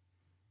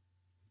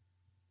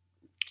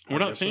 We're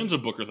not fans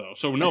of Booker, though,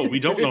 so no, we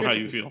don't know how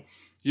you feel.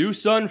 You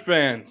Sun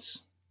fans.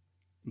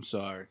 I'm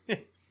sorry.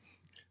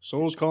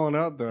 Souls calling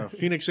out the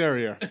Phoenix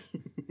area.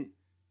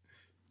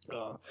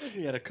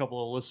 We had a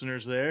couple of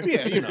listeners there.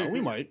 Yeah, we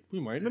might.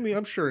 I mean,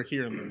 I'm sure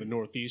here in the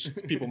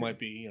Northeast, people might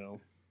be,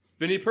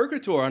 Vinny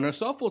Percator on our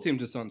softball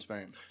team's a Suns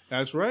fan.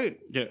 That's right.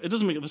 Yeah, it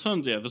doesn't make the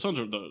Suns. Yeah, the Suns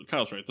are.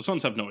 Kyle's right. The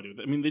Suns have no idea.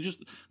 I mean,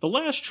 the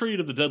last trade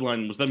of the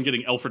deadline was them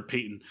getting Elfrid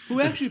Payton,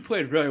 Who actually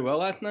played very well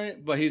last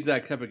night, but he's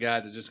that type of guy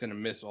that's just going to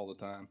miss all the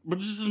time. but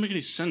it just doesn't make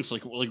any sense.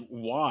 Like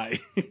why?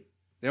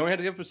 They only had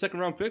to give up a second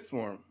round pick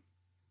for him.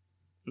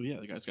 Oh, yeah,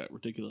 the guy's got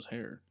ridiculous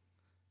hair.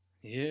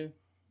 Yeah.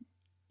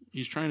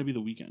 He's trying to be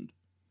the Weeknd.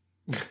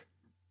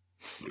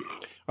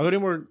 Are there any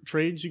more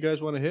trades you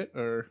guys want to hit?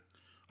 Or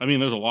I mean,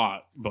 there's a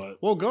lot, but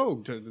well,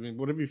 go. I mean,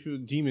 whatever you feel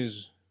deem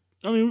is.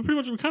 I mean,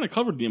 we kind of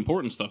covered the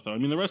important stuff, though. I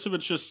mean, the rest of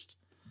it's just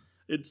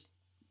it's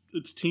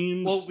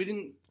teams. Well, we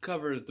didn't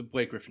cover the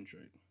Blake Griffin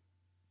trade.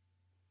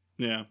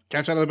 Yeah,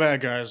 Cat's out of the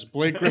bag, guys.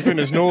 Blake Griffin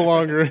is no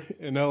longer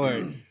in LA. I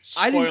didn't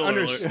Spoiler alert.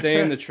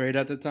 understand the trade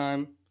at the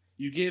time.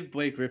 You gave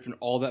Blake Griffin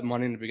all that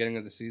money in the beginning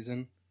of the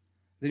season,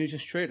 then you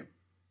just trade him.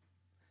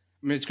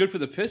 I mean, it's good for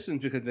the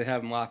Pistons because they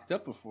have him locked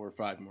up for 4 or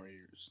 5 more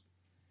years.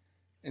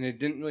 And they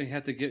didn't really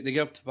have to get... They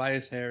gave up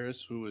Tobias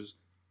Harris, who was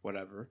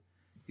whatever.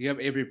 You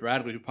have Avery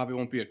Bradley, who probably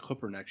won't be a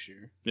Clipper next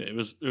year. yeah. It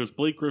was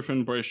Blake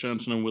Griffin, Bryce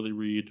Johnson, and Willie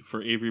Reed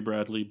for Avery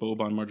Bradley,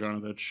 Boban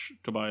Marjanovic,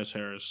 Tobias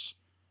Harris,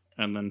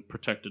 and then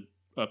protected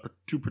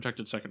 2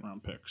 protected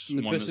second-round picks. And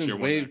the one this Pistons year,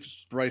 one waived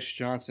next. Bryce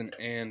Johnson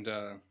and...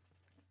 then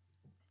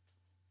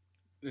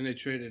they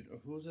traded...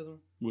 Who was the other one?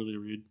 Willie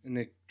Reed. And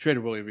they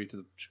traded Willie Reed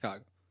to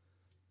Chicago.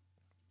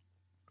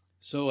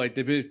 So, like,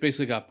 they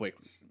basically got Blake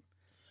Griffin.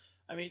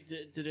 I mean,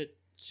 did it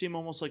seem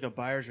almost like a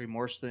buyer's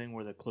remorse thing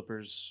where the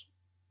Clippers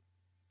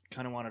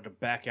kind of wanted to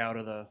back out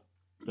of the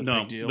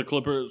No, big deal? the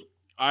Clippers.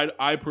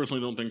 I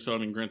personally don't think so. I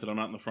mean, granted, I'm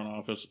not in the front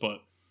office, but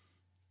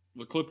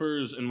the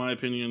Clippers, in my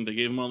opinion, they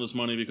gave them all this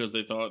money because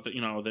they thought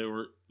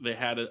that they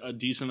had a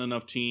decent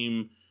enough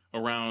team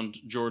around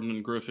Jordan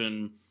and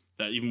Griffin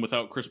that even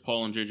without Chris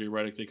Paul and JJ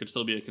Redick, they could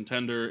still be a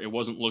contender. It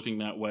wasn't looking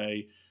that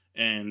way,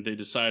 and they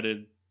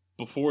decided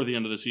before the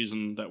end of the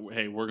season that,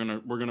 hey, we're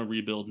gonna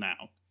rebuild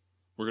now.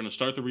 We're gonna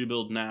start the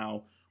rebuild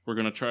now. We're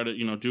gonna try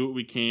to do what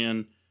we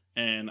can,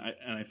 and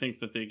I think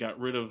that they got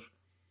rid of.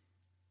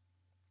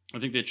 I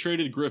think they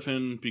traded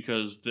Griffin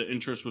because the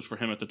interest was for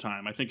him at the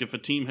time. I think if a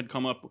team had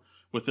come up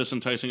with this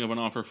enticing of an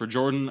offer for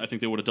Jordan, I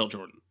think they would have dealt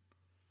Jordan.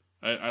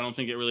 I don't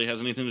think it really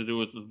has anything to do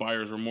with the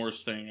buyer's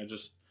remorse thing.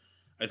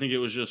 I think it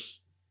was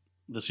just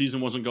the season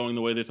wasn't going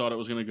the way they thought it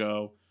was going to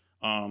go.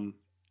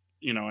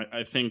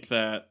 I think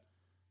that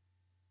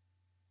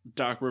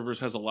Doc Rivers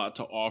has a lot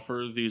to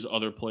offer these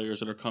other players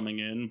that are coming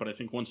in, but I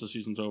think once the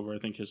season's over, I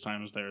think his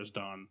time is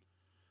done.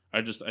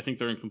 I think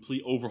they're in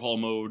complete overhaul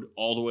mode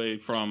all the way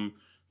from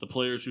the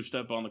players who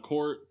step on the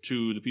court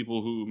to the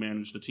people who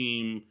manage the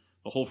team.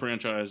 The whole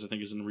franchise, I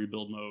think, is in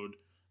rebuild mode,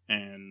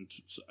 and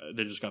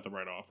they just got the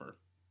right offer.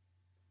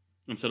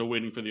 Instead of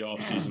waiting for the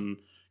offseason,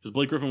 because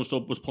Blake Griffin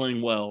was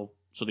playing well,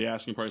 so the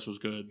asking price was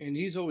good. And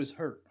he's always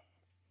hurt.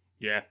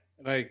 Yeah.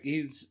 Like,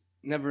 he's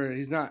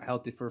not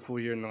healthy for a full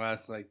year in the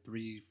last,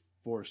 3-4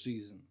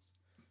 seasons.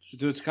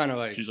 So it's kind of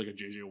like... She's like a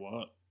J.J.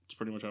 Watt. It's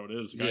pretty much how it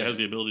is. The guy Yeah. has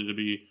the ability to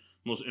be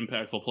the most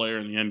impactful player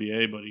in the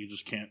NBA, but he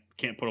just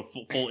can't put a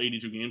full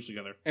 82 games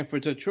together. And for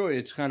Detroit,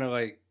 it's kind of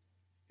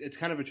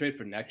a trade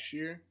for next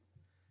year.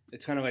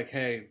 It's kind of like,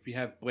 hey, if you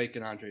have Blake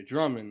and Andre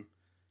Drummond,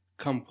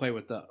 come play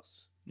with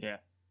us. Yeah.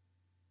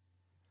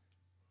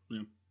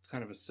 Yeah. It's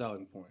kind of a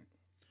selling point.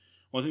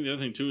 Well, I think the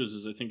other thing, too,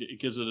 is I think it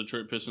gives the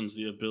Detroit Pistons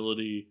the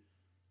ability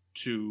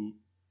to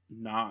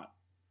not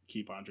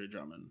keep Andre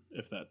Drummond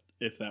if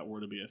that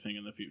were to be a thing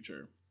in the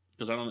future.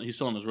 Because he's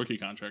still on his rookie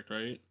contract,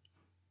 right?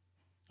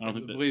 I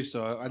believe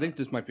so. I think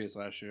this might be his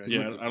last year.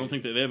 I don't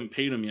think that they haven't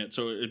paid him yet,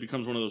 so it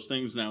becomes one of those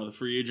things now. The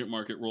free agent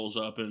market rolls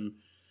up, and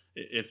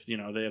if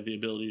they have the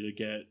ability to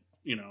get,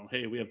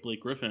 hey, we have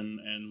Blake Griffin,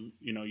 and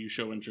you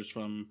show interest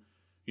from,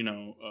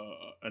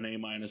 an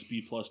A-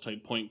 B+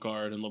 type point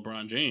guard and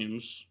LeBron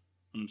James,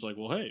 and it's like,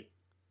 well, hey,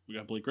 we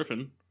got Blake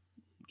Griffin,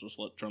 just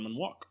let Drummond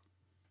walk.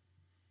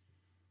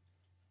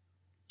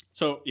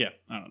 So yeah,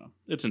 I don't know.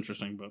 It's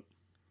interesting, but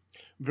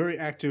Very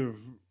active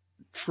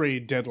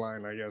trade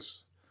deadline, I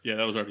guess. yeah,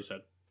 that was already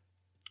said.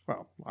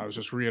 Well, I was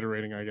just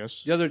reiterating, I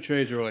guess. The other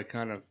trades are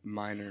kind of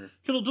minor.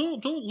 Kittle,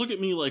 don't look at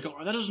me like,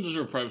 oh, that doesn't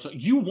deserve private stock.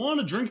 You want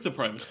to drink the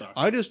private stock.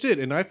 I just did,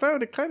 and I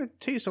found it kind of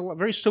tastes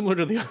very similar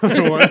to the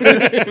other one.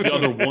 The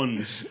other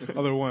ones.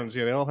 Other ones,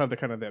 yeah, they all have the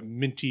kind of that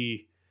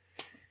minty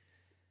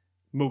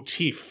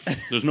motif.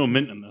 There's no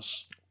mint in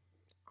this.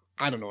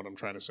 I don't know what I'm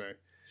trying to say.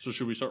 So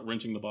should we start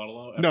rinsing the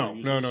bottle out? after No, we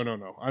use no, this? no, no,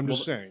 no. I'm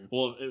just saying.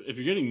 Well, if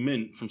you're getting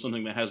mint from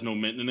something that has no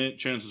mint in it,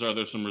 chances are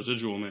there's some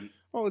residual mint.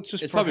 Well, it's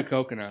just It's probably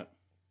coconut.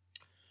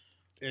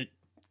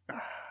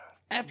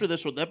 After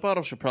this one, that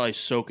bottle should probably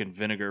soak in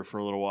vinegar for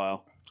a little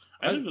while.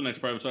 I think the next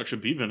private stock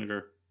should be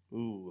vinegar.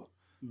 Ooh.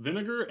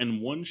 Vinegar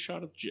and 1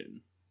 shot of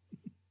gin.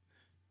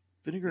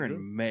 Vinegar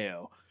and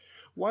mayo.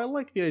 Well, I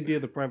like the idea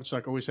of the private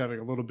stock always having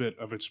a little bit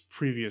of its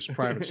previous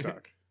private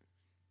stock.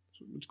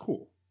 So it's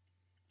cool.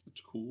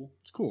 It's cool.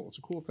 It's cool. It's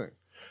a cool thing.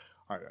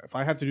 All right, if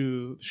I have to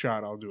do the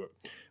shot, I'll do it.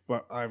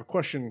 But I have a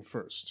question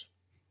first.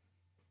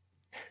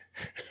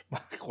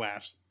 Mark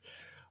laughs.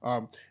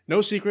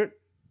 No secret,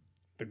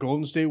 the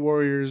Golden State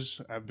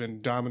Warriors have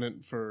been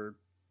dominant for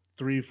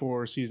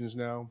 3-4 seasons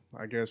now,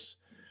 I guess.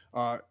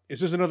 Is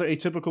this another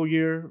atypical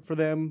year for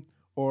them?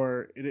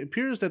 Or it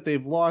appears that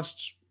they've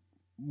lost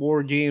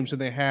more games than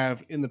they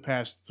have in the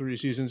past 3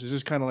 seasons. Is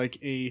this kind of like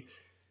a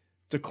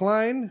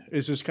decline?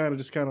 Is this kind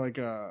of like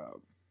a,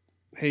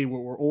 hey,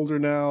 we're older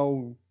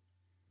now?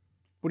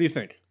 What do you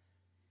think?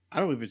 I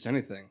don't believe it's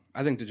anything.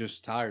 I think they're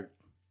just tired.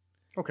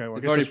 Okay, well, I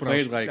They've guess already that's what I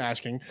was played, like-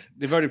 asking.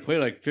 They've already played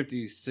like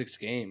 56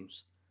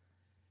 games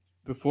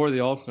before the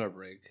All-Star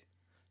break.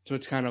 So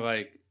it's kind of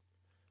like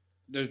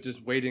they're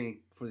just waiting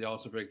for the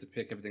All-Star break to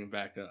pick everything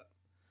back up.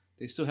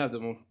 They still have the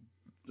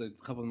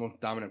couple of the most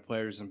dominant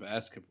players in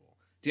basketball.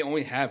 They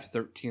only have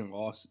 13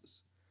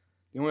 losses.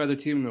 The only other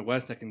team in the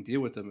West that can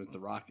deal with them is the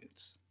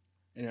Rockets.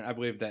 And I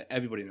believe that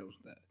everybody knows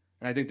that.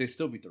 And I think they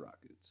still beat the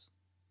Rockets.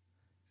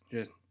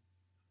 Just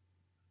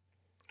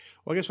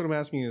Well, I guess what I'm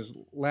asking is,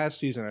 last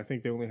season I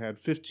think they only had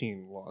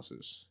 15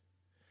 losses,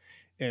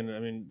 and I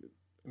mean,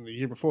 the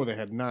year before they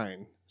had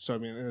 9. So I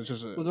mean, it's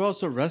just well, they're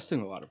also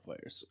resting a lot of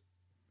players.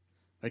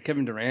 Like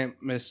Kevin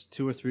Durant missed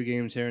 2 or 3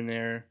 games here and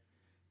there.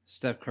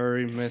 Steph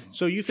Curry missed.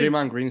 so you think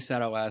Draymond Green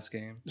sat out last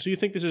game. so you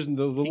think this is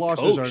the He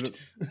losses coached.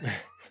 are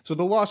so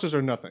the losses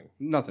are nothing.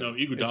 Nothing. No,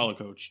 Iguodala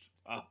coached.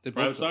 They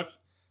Private both stock, coach.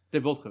 They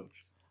both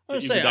coach. I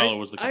was But saying, Iguodala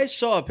was the I coach.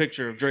 saw a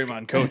picture of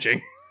Draymond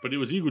coaching. but it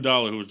was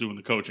Iguodala who was doing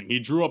the coaching. He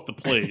drew up the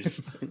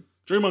plays.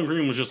 Draymond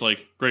Green was just like,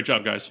 "Great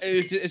job, guys."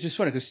 It's just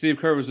funny because Steve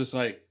Kerr was just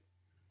like,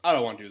 I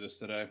don't want to do this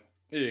today.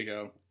 Here you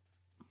go.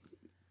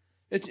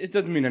 It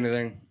doesn't mean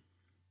anything.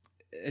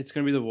 It's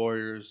going to be the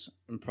Warriors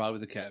and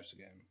probably the Cavs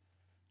again.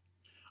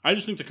 I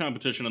just think the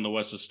competition in the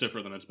West is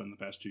stiffer than it's been the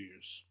past 2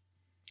 years.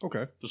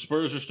 Okay, The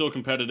Spurs are still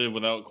competitive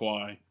without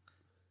Kawhi.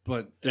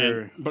 But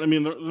But I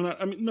mean, they're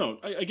not. I mean, no,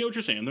 I get what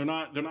you're saying. They're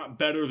not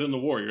better than the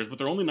Warriors, but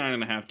they're only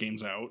 9.5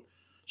 games out,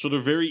 so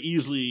they're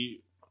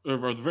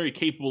very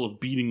capable of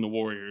beating the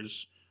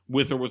Warriors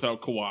with or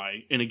without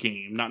Kawhi in a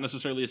game. Not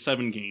necessarily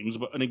 7 games,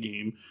 but in a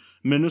game.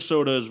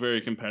 Minnesota is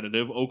very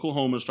competitive.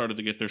 Oklahoma started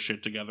to get their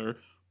shit together.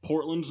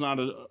 Portland's not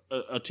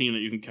a team that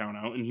you can count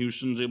out, and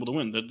Houston's able to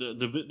win.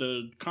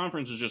 The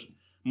conference is just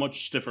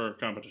much stiffer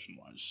competition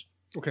wise.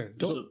 okay.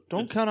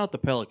 Don't count out the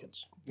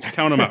Pelicans.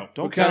 Count them out.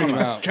 Don't count count them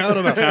out. Count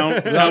them out.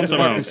 Count Without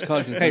them out. DeMarcus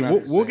Cousins, Hey, they're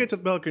not we'll the get to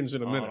same. the Pelicans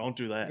in a Oh, minute. don't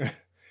do that.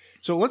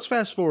 So let's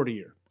fast forward a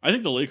year. I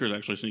think the Lakers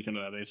actually sneak into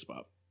that 8th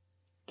spot.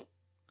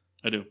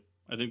 I do.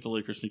 I think the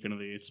Lakers sneak into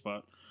the 8th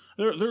spot.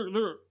 They're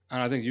And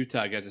I think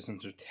Utah gets us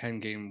into a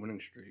 10-game winning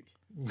streak.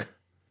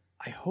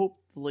 I hope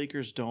the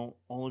Lakers don't,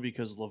 only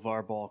because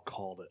LeVar Ball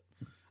called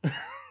it.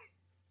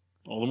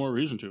 all the more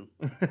reason to.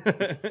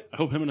 I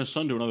hope him and his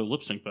son do another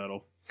lip sync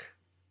battle.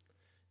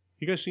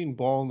 You guys seen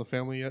Ball in the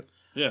Family yet?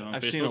 Yeah, on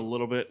I've Facebook. seen a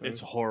little bit.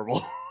 It's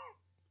horrible.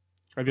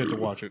 I've yet to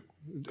watch it.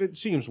 It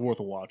seems worth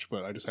a watch,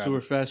 but I just So haven't.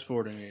 we're fast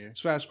forwarding here.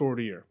 Let's fast forward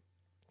a year.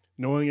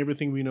 Knowing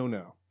everything we know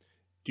now,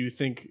 do you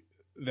think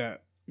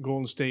that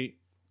Golden State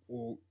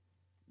will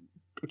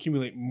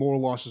accumulate more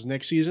losses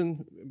next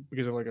season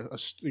because of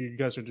you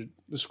guys are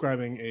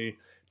describing a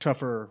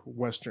tougher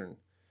Western? Do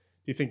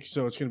you think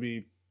so? It's going to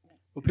be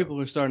Well, people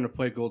are starting to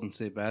play Golden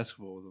State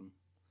basketball with them.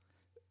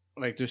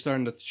 Like, they're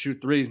starting to shoot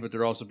threes, but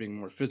they're also being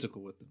more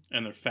physical with them.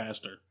 and they're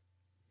faster.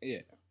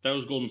 Yeah. That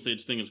was Golden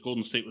State's thing. Is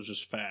Golden State was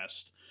just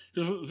fast.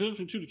 Because the other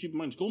thing too to keep in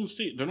mind is Golden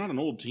State. They're not an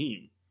old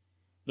team.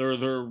 They're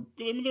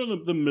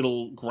the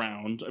middle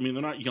ground. I mean,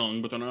 they're not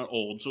young, but they're not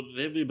old, so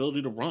they have the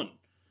ability to run.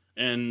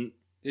 And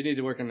They need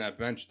to work on that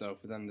bench, though,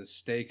 for them to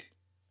stake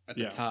at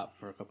the Yeah. top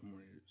for a couple more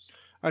years.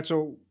 all right.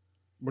 So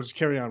we'll just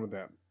carry on with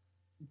that.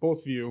 Both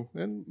of you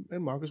and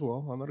Mark as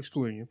well. I'm not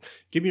excluding you.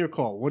 Give me your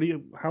call.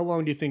 How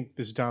long do you think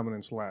this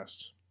dominance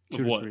lasts? of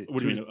 2 to what? 3. What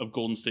do you mean of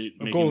Golden State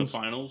making Golden- the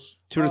finals,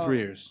 2 to Uh, 3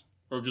 years.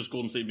 or just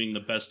Golden State being the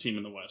best team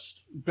in the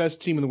West?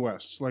 Best team in the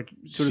West, like 2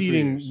 to 3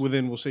 seeding years.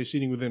 within. We'll say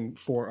seeding within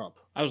 4 up.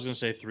 I was going to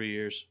say 3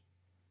 years.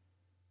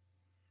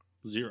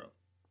 0.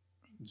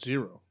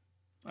 0.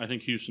 I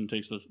think Houston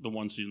takes the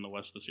 1 seed in the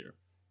West this year.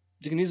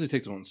 You can easily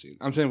take the 1 seed.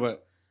 I'm saying,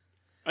 but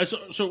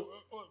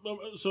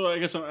So I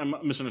guess I'm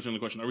misunderstanding the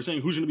question. Are we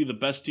saying who's going to be the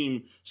best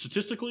team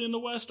statistically in the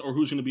West, or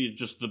who's going to be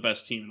just the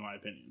best team in my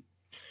opinion?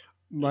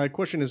 My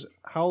question is,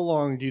 how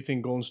long do you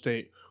think Golden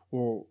State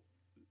will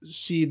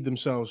seed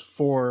themselves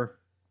for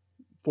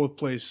 4th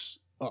place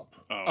up?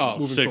 Oh,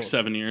 moving 6, forward.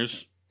 7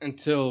 years.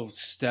 until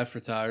Steph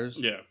retires.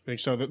 Yeah, I think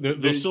so.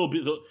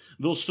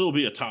 they'll still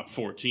be a top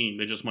 4 team.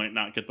 They just might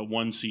not get the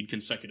 1 seed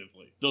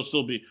consecutively. They'll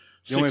still be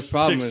The only 6,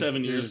 problem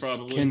 7 years is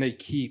probably. can they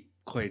keep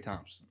Klay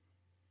Thompson?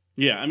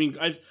 Yeah, I mean,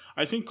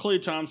 I think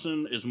Klay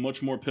Thompson is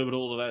much more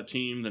pivotal to that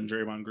team than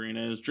Draymond Green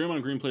is.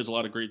 Draymond Green plays a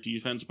lot of great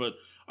defense, but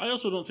I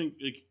also don't think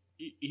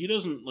he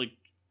doesn't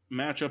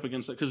match up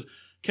against that because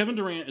Kevin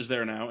Durant is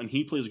there now and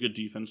he plays good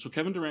defense. So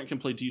Kevin Durant can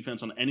play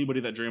defense on anybody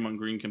that Draymond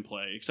Green can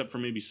play, except for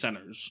maybe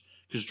centers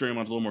because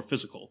Draymond's a little more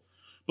physical.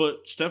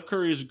 But Steph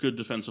Curry is good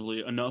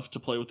defensively enough to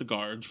play with the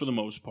guards for the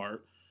most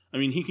part. I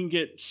mean, he can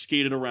get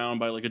skated around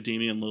by a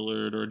Damian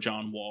Lillard or a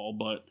John Wall,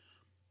 but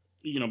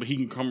he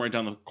can come right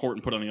down the court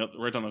and put on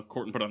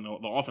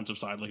the offensive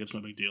side like it's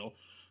no big deal.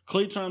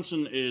 Klay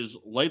Thompson is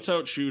lights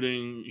out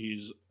shooting.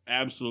 He's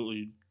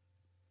absolutely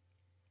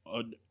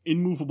an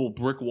immovable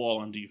brick wall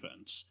on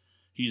defense.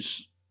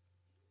 He's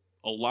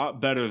a lot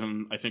better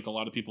than I think a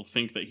lot of people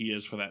think that he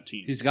is for that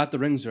team. He's got the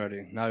rings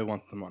already. Now he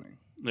wants the money.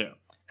 Yeah.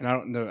 And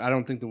I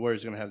don't think the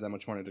Warriors are going to have that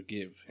much money to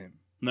give him.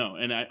 No,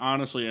 and I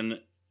honestly,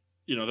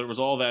 there was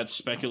all that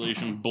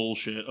speculation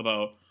bullshit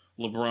about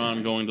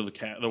LeBron going to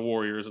the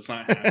Warriors. It's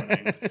not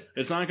happening.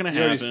 It's not going to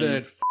You already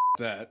happen.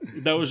 said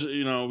that. That was,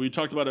 we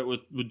talked about it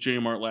with J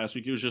Mart last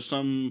week. It was just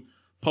some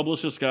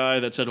publicist guy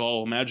that said,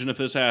 "Oh, imagine if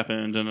this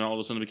happened," and then all of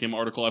a sudden it became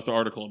article after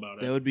article about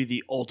it. That would be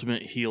the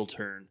ultimate heel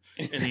turn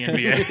in the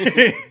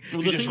NBA.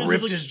 Well, He the just thing is,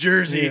 ripped like- his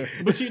jersey. Yeah.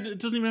 But see, it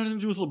doesn't even have anything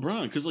to do with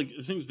LeBron because like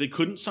the things they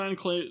couldn't sign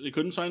Clay, they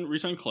couldn't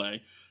re-sign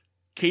Clay.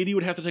 KD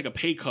would have to take a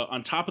pay cut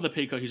on top of the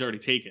pay cut he's already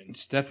taken.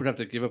 Steph would have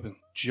to give up a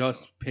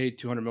just paid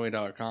 $200 million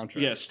contract.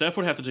 Yeah, Steph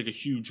would have to take a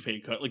huge pay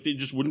cut. Like they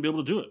just wouldn't be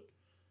able to do it.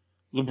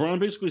 LeBron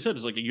basically said,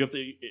 "It's like you have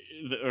to,"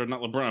 or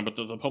not LeBron, but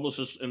the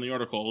publicist in the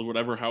article, or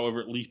whatever,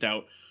 however it leaked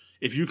out.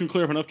 If you can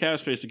clear up enough cap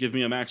space to give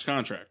me a max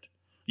contract,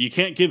 you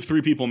can't give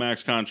 3 people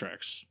max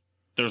contracts.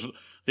 The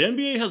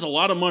NBA has a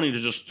lot of money to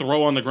just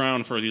throw on the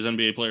ground for these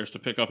NBA players to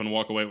pick up and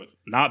walk away with.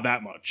 Not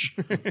that much.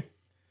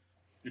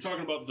 You're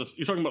talking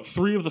about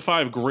 3 of the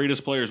 5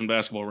 greatest players in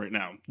basketball right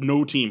now.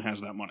 No team has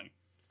that money.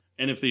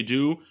 And if they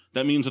do,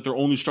 that means that they're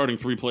only starting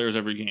 3 players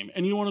every game.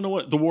 And you want to know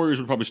what? The Warriors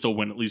would probably still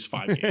win at least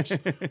 5 games.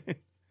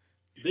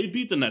 They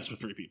beat the Nets with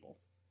 3 people.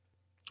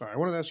 All right, I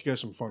wanted to ask you guys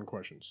some fun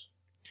questions.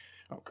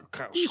 Oh,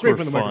 Kyle, These scraping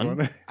were the fun.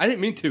 microphone. I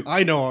didn't mean to.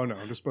 I know.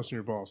 I'm just busting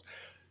your balls.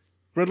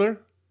 Riddler,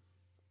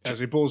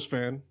 as a Bulls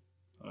fan,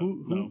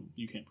 No,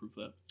 you can't prove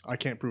that. I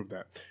can't prove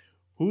that.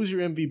 Who's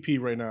your MVP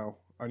right now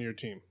on your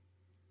team?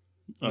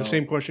 The Uh,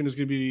 same question is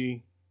going to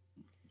be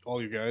all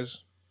you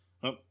guys.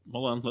 Oh,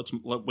 hold on. Let's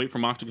wait for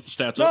Mock to get the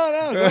stats No, up.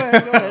 no, go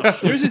ahead, go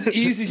ahead. Yours is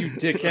easy, you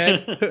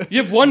dickhead.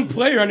 You have 1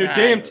 player on your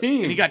damn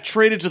team. And he got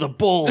traded to the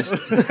Bulls.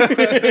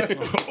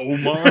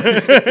 Omar.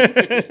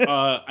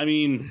 I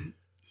mean,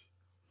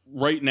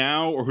 right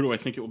now, or who do I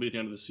think it will be at the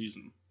end of the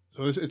season?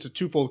 So it's a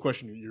twofold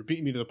question. You're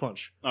beating me to the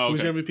punch. Oh,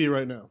 Who's okay. your MVP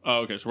right now? Oh,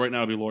 okay. So right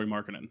now it'll be Lauri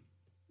Markkanen.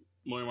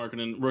 Lauri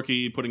Markkanen,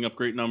 rookie, putting up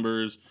great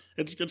numbers.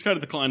 It's kind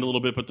of declined a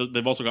little bit, but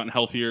they've also gotten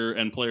healthier,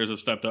 and players have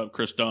stepped up.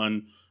 Chris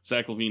Dunn,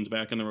 Zach LaVine's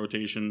back in the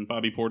rotation.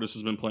 Bobby Portis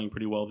has been playing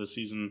pretty well this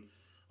season.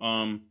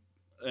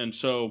 And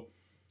so,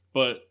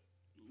 but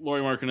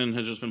Lauri Markkanen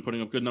has just been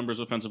putting up good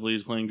numbers offensively.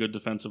 He's playing good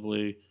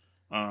defensively.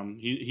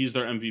 He's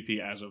their MVP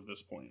as of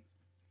this point.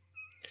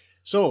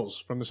 Souls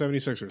from the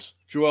 76ers.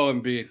 Joel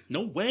Embiid.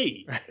 No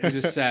way. He's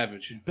a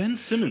savage. Ben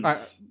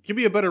Simmons. Give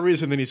me a better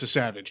reason than he's a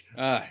savage.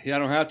 Yeah, I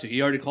don't have to.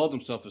 He already called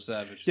himself a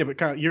savage. Yeah, but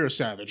Kyle, you're a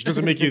savage.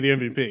 Doesn't make you the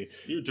MVP.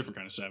 You're a different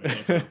kind of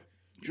savage.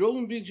 Joel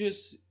Embiid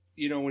just,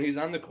 when he's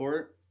on the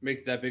court,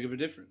 makes that big of a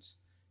difference.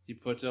 He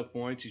puts up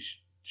points. He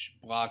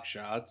blocks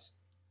shots.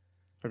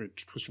 Have you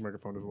twist your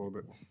microphone just a little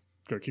bit?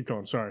 Go, keep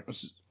going. Sorry.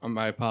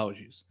 My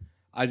apologies.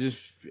 I just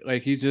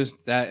he's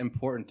just that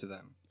important to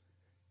them.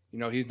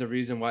 He's the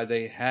reason why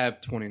they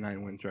have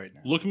 29 wins right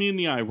now. Look me in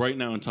the eye right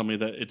now and tell me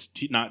that it's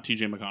not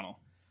TJ McConnell.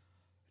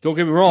 Don't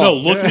get me wrong. No,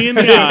 look me in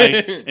the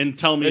eye and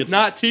tell me it's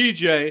not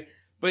TJ,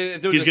 but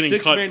if there was he's getting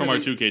sixth cut man from of our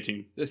the- 2K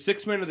team. The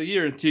 6th man of the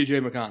year in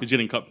TJ McConnell. He's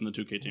getting cut from the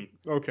 2K team.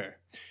 Okay.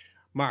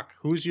 Mock,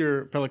 who's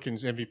your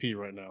Pelicans MVP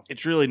right now?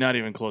 It's really not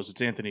even close.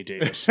 It's Anthony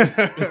Davis.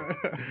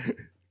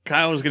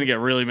 Kyle was going to get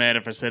really mad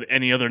if I said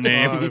any other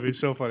name. Oh, that'd be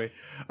so funny.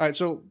 All right,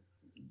 so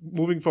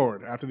moving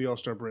forward after the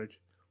All-Star break,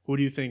 who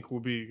do you think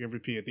will be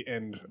MVP at the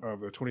end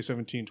of the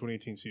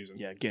 2017-2018 season?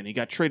 Yeah, again, he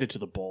got traded to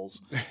the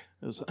Bulls. It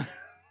was,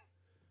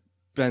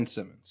 Ben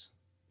Simmons.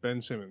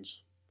 Ben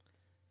Simmons.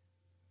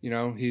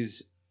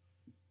 He's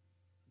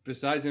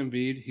besides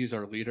Embiid, he's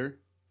our leader.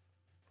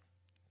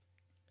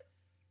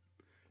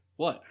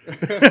 What?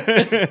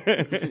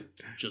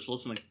 Just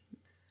listening.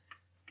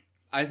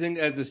 I think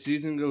as the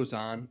season goes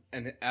on,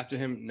 and after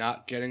him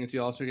not getting into the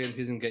All-Star game,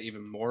 he's going to get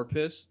even more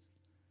pissed.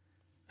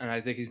 And I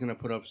think he's going to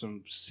put up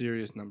some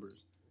serious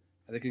numbers.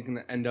 I think he's going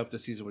to end up the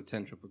season with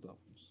 10 triple-doubles.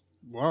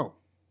 Wow.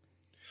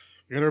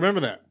 You got to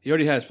remember that. He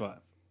already has 5.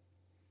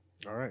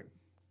 All right.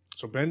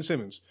 So Ben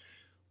Simmons.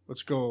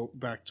 Let's go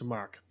back to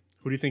Mock.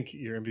 Who do you think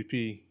your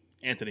MVP?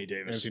 Anthony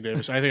Davis. Anthony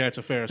Davis. I think that's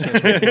a fair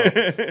assessment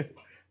as well.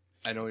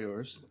 I know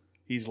yours.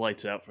 He's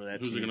lights out for that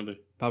Who's team. it going to be?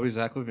 Probably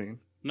Zach LaVine.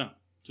 No,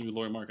 it's going to be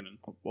Lauri Markkanen.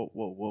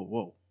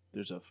 Whoa.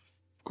 There's a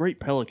great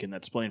Pelican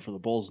that's playing for the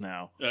Bulls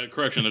now.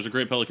 Correction, there's a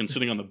great Pelican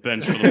sitting on the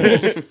bench for the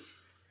Bulls.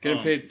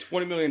 Getting paid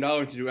 $20 million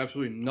to do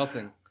absolutely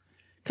nothing.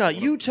 Kyle,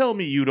 you tell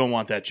me you don't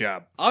want that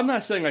job. I'm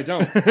not saying I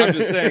don't. I'm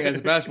just saying as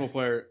a basketball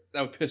player,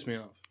 that would piss me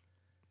off.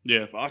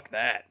 Yeah, Fuck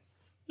that.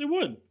 it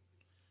would.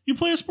 You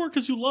play a sport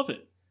because you love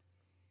it.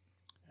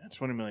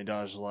 $20 million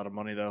is a lot of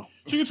money, though.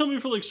 So you can tell me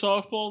for like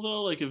softball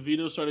though, like if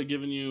Vito started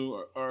giving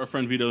you, or our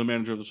friend Vito, the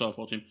manager of the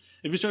softball team,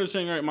 if he started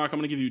saying, "All right, Mark, I'm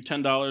going to give you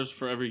 $10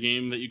 for every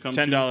game that you come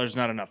to," $10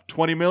 not enough.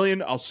 $20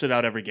 million, I'll sit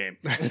out every game.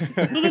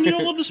 no, then you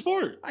don't love the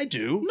sport. I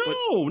do.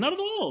 No, not at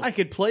all. but I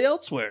could play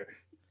elsewhere.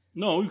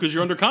 No, because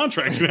you're under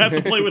contract. You have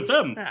to play with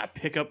them.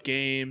 Pick up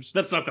games.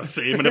 That's not the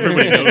same, and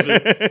everybody knows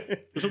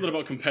it. There's something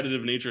about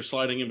competitive nature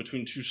sliding in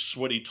between 2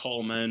 sweaty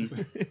tall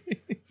men,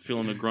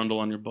 feeling the grundle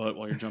on your butt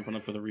while you're jumping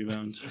up for the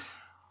rebound.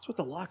 That's what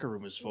the locker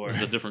room is for.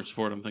 It's a different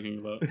sport I'm thinking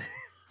about.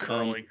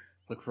 Curling.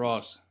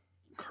 Lacrosse.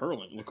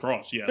 Curling.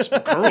 Lacrosse, yes.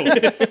 But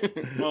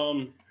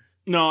curling.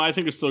 No, I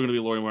think it's still going to be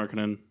Lauri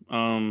Markkanen.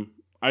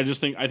 I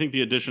think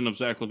the addition of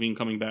Zach LaVine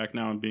coming back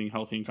now and being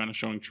healthy and kind of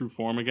showing true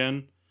form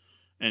again,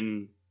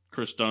 and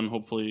Chris Dunn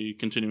hopefully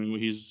continuing what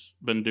he's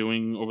been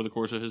doing over the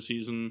course of his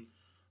season,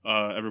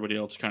 everybody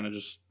else kind of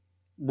just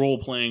role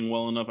playing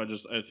well enough. I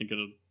think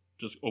it'll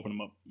just open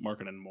him up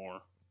marketing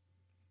more.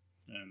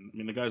 And I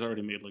mean, the guy's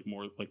already made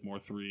more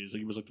threes.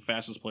 He was like the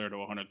fastest player to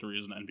 100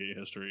 threes in NBA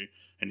history,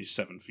 and he's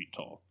 7 feet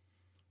tall.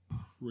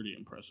 Pretty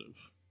impressive.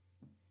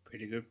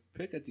 Pretty good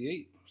pick at the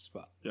 8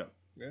 spot. Yeah.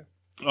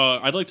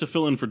 I'd like to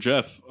fill in for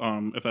Jeff,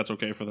 if that's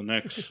okay for the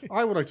Knicks.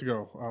 I would like to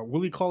go.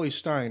 Willie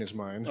Cauley-Stein is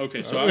mine.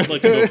 Okay, so I would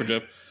like to go for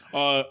Jeff.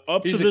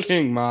 He's the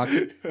king, Mock.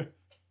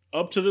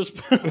 Up to this,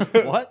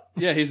 What?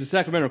 Yeah, he's the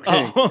Sacramento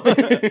king. Oh. I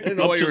didn't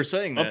know Up why to- you were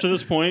saying that. up to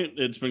this point,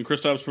 it's been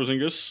Kristaps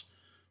Porzingis,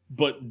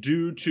 but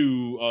due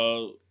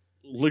to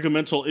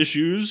ligamental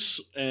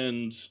issues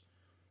and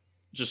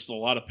just a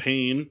lot of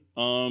pain,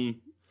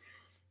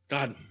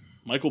 God,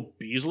 Michael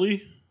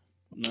Beasley.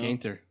 No,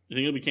 Cantor. you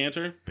think it'll be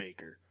Cantor?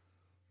 Baker.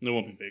 No, it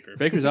won't be Baker.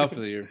 Baker's out for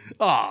the year.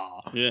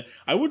 Ah. Yeah,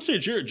 I would say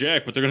Jarrett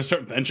Jack, but they're going to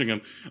start benching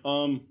him.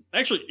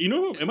 Actually, you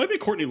know, it might be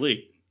Courtney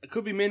Lee. It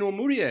could be Manuel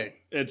Mudiay.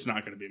 It's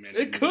not going to be man.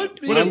 It could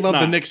be. But I it's love the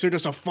not. Knicks. They're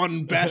just a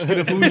fun basket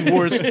of who's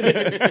worse.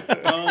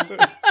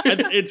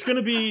 It's going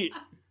to be.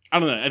 I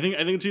don't know. I think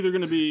it's either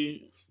going to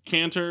be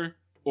Cantor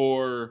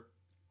or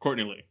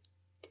Courtney Lee.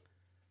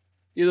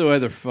 Either way,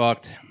 they're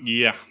fucked.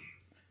 Yeah.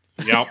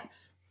 Yep.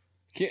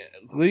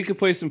 Lee could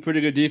play some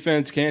pretty good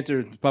defense.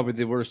 Cantor is probably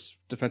the worst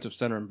defensive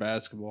center in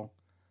basketball.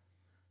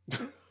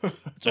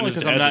 It's only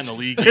because I'm not in the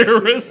league.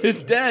 Terrorist.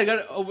 His dad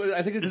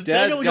I think his His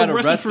dad dad got, got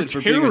like, arrested arrested for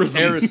for being a terrorism.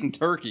 terrorist in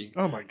Turkey.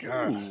 Oh my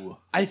god. Ooh.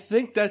 I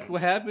think that's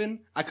what happened.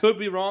 I could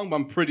be wrong, but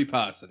I'm pretty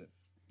positive.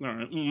 All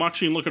right,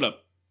 Machine, look it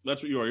up.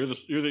 That's what you are.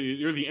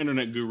 You're the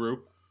internet guru.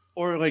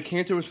 Or like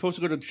Cantor was supposed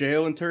to go to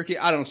jail in Turkey.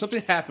 I don't know.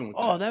 Something happened with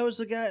Oh, that was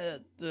the guy.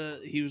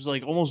 He was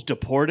like almost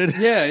deported.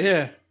 that.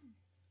 Yeah.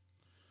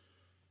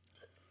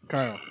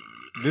 Kyle,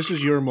 this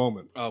is your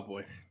moment. Oh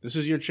boy. This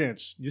is your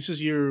chance. This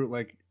is your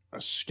like a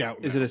scout.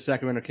 Is now. it a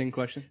Sacramento King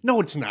question? No,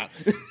 it's not.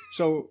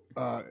 So,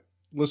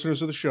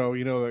 listeners of the show,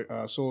 you know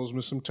that Souls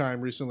missed some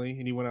time recently,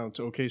 and he went out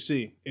to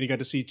OKC, and he got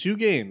to see 2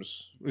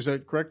 games. Is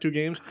that correct? 2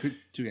 games.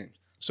 2 games.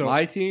 So,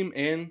 My team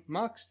and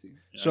Mock's team.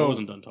 Yeah, So- I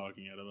wasn't done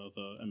talking yet about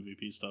the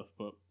MVP stuff,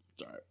 but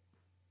it's all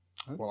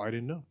right. well, I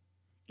didn't know.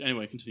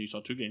 Anyway, continue. You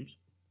saw 2 games.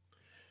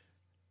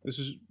 This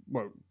is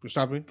what you're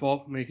stopping me.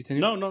 Paul, may I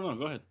continue? No.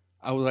 Go ahead.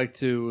 I would like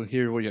to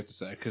hear what you have to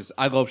say because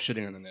I love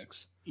shitting on the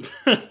Knicks.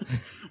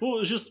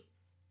 Well,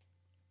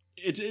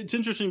 it's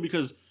interesting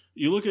because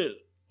you look at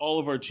all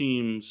of our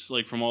teams,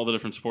 like from all the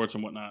different sports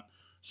and whatnot.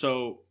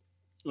 So,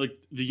 like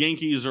the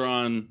Yankees are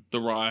on the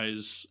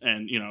rise,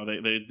 and you know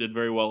they did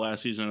very well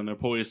last season, and they're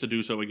poised to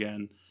do so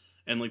again.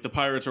 And like the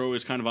Pirates are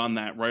always kind of on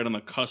that right on the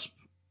cusp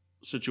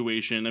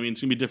situation. I mean, it's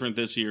gonna be different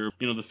this year.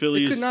 You know, the It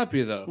Phillies, could not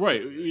be though.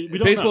 right? We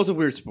don't Baseball's know. a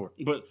weird sport.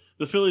 But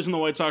the Phillies and the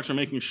White Sox are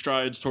making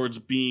strides towards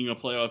being a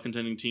playoff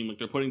contending team. Like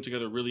they're putting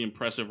together really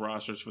impressive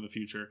rosters for the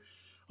future.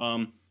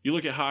 You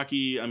look at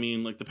hockey. I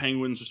mean, like the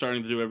Penguins are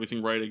starting to do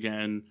everything right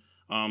again.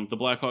 The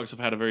Blackhawks have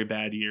had a very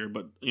bad year,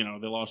 but you know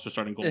they lost their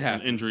starting goalies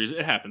and injuries.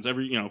 It happens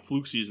every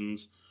fluke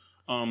seasons.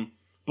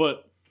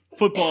 But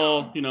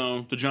football,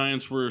 the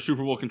Giants were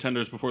Super Bowl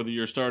contenders before the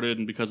year started,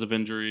 and because of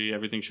injury,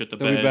 everything shit the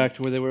They'll bed. be back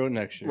to where they were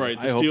next year. Right,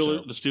 I hope so.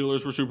 The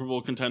Steelers were Super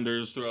Bowl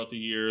contenders throughout the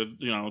year.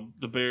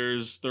 The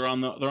Bears, they're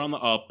on the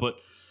up, but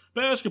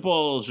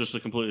basketball is just a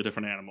completely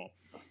different animal.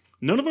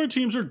 None of our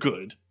teams are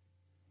good.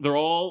 They're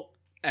all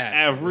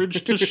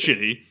average to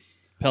shitty.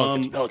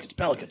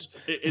 Pelicans.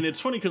 And it's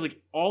funny because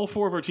like all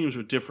 4 of our teams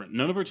are different.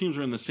 None of our teams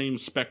are in the same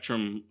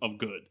spectrum of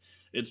good.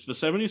 It's the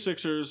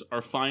 76ers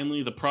are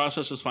finally, the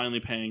process is finally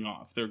paying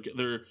off.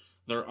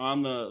 They're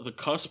on the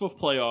cusp of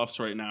playoffs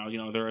right now.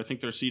 I think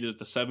they're seated at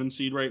the 7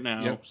 seed right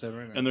now. Yep, 7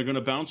 right now. And they're going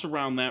to bounce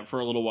around that for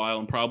a little while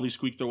and probably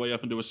squeak their way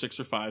up into a 6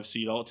 or 5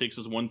 seed. All it takes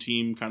is one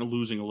team kind of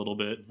losing a little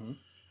bit. Mhm.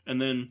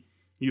 And then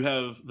you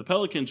have the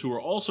Pelicans who are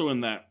also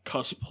in that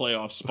cusp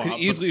playoff spot. Could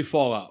easily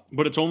fall out.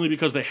 But it's only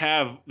because they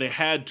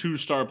had 2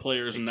 star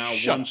players and now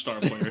Shut 1 star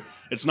player.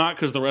 It's not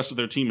because the rest of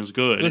their team is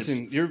good.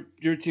 Listen,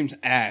 your team's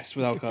ass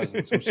without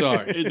Cousins. I'm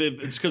sorry.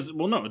 It's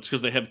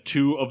because they have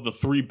 2 of the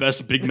 3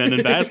 best big men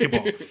in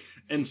basketball.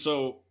 And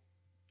so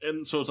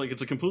it's like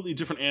it's a completely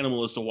different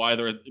animal as to why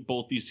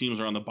both these teams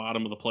are on the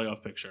bottom of the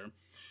playoff picture.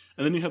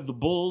 And then you have the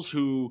Bulls,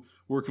 who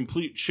were a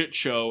complete shit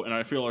show, and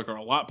I feel like are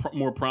a lot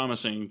more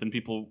promising than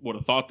people would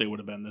have thought they would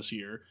have been this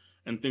year.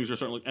 And things are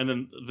certainly. And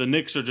then the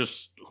Knicks are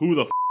just who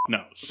the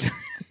knows.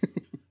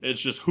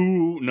 It's just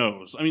who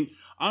knows. I mean,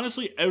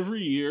 honestly,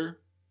 every year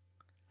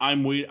I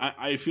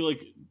feel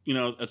like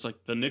it's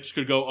like the Knicks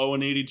could go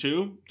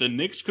 0-82. The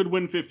Knicks could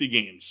win 50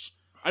 games.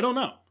 I don't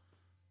know.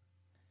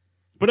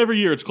 But every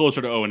year it's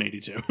closer to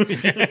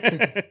 0-82.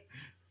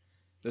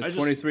 They're I just-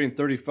 23 and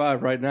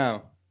 35 right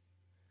now.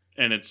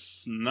 And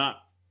it's not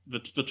the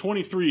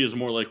 23 is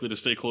more likely to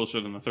stay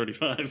closer than the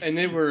 35. And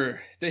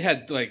they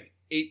had like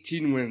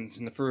 18 wins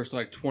in the first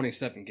like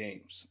 27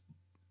 games.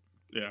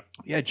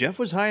 Yeah, Jeff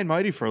was high and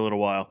mighty for a little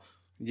while.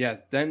 Yeah,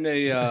 then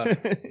they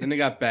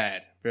got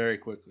bad very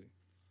quickly.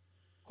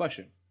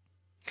 Question.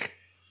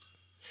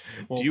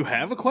 Well, Do you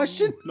have a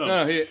question? No,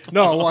 No, he,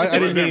 No, well, I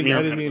didn't Right, mean. I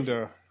right, didn't right. mean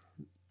to.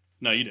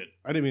 no, you did.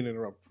 I didn't mean to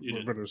interrupt. You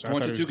did. Brothers. I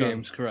one thought to he two was done.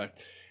 games,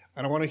 correct.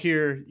 And I want to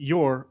hear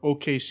your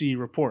OKC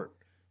report.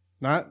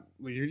 Not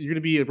you're going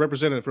to be a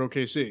representative for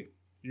OKC.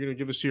 You're going to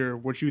give us your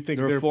what you think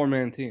They're they're. a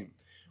 4-man team.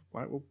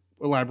 Right, well,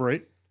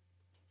 elaborate.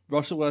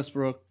 Russell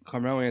Westbrook,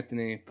 Carmelo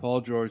Anthony,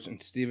 Paul George,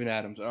 and Steven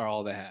Adams are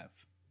all they have.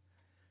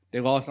 They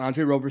lost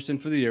Andre Roberson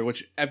for the year,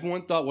 which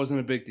everyone thought wasn't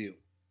a big deal.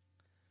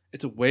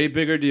 It's a way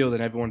bigger deal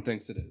than everyone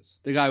thinks it is.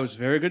 The guy was a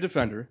very good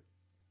defender,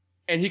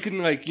 and he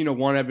couldn't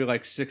one every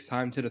 6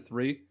 times hit a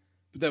 3,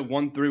 but that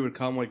 1 3 would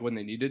come when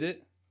they needed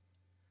it.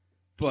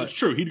 But It's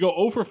true. He'd go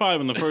 0 for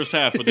 5 in the first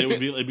half, but it'd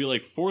be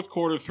like fourth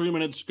quarter, 3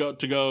 minutes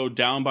to go,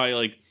 down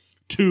by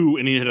 2,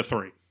 and he hit a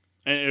 3.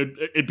 And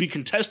it'd be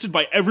contested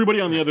by everybody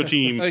on the other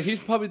team. he's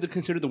probably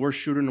considered the worst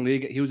shooter in the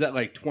league. He was at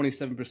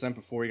 27%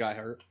 before he got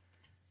hurt.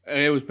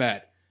 It was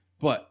bad,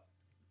 but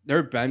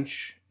their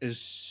bench is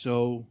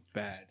so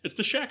bad. It's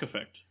the Shaq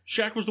effect.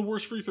 Shaq was the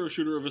worst free throw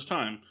shooter of his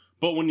time,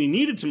 but when he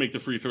needed to make the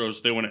free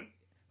throws, they went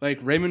in.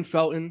 Raymond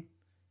Felton,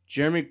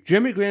 Jeremy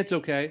Grant's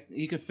okay.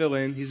 He can fill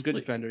in. He's a good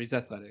defender. He's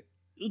athletic.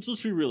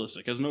 Let's be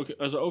realistic. As an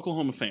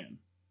Oklahoma fan,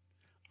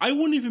 I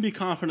wouldn't even be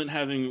confident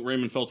having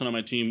Raymond Felton on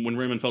my team when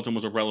Raymond Felton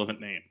was a relevant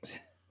name.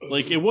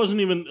 It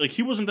wasn't even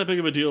he wasn't that big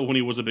of a deal when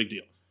he was a big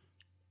deal.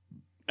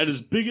 At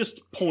his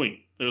biggest point,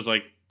 it was all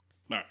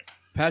right.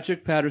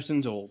 Patrick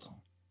Patterson's old.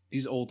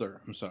 He's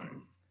older. I'm sorry.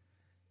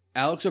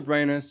 Alex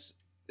Abranes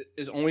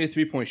is only a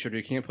 3-point shooter.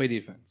 He can't play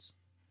defense.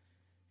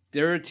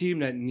 They're a team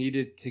that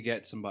needed to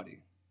get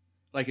somebody,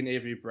 like an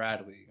Avery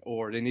Bradley,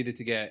 or they needed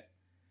to get,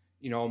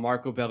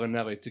 Marco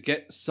Bellinelli to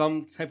get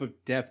some type of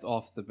depth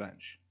off the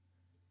bench.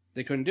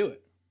 They couldn't do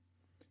it.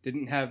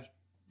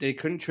 They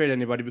couldn't trade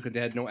anybody because they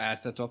had no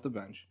assets off the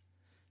bench.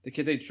 The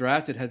kid they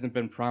drafted hasn't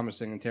been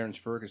promising in Terrence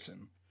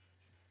Ferguson.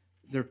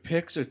 Their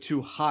picks are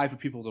too high for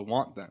people to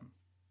want them.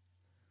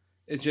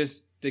 It's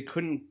just they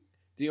couldn't.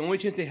 The only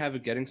chance they have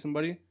of getting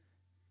somebody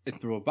is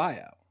through a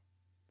buyout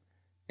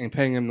and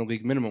paying them the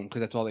league minimum because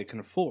that's all they can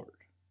afford.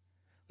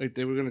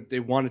 They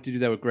wanted to do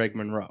that with Greg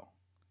Monroe,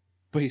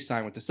 but he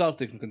signed with the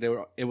Celtics because they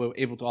were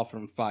able to offer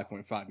him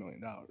 $5.5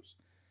 million.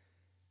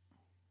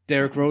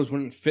 Derrick Rose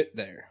wouldn't fit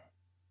there,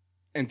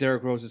 and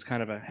Derrick Rose is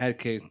kind of a head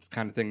case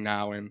kind of thing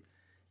now, and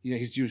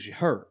he's usually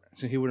hurt,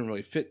 so he wouldn't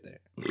really fit there.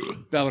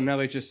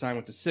 Bellinelli just signed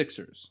with the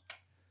Sixers,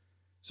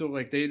 so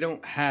they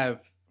don't have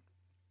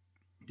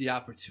the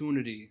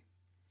opportunity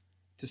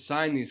to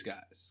sign these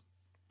guys.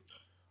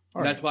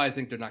 All That's right. why I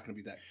think they're not going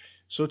to be that.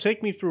 So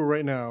take me through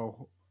right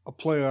now a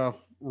playoff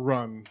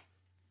run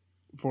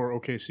for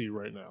OKC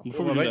right now.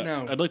 Before Well, we do right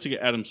that, now- I'd like to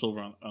get Adam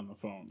Silver on the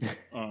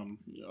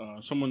phone.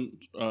 Someone,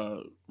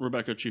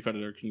 Rebecca, chief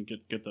editor, can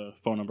get the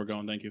phone number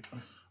going. Thank you.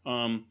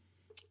 I'm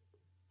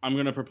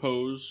going to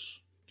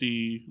propose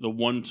the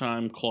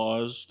one-time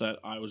clause that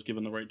I was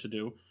given the right to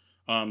do.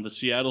 The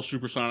Seattle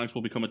SuperSonics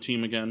will become a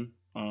team again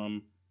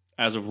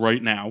as of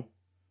right now,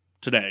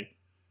 today.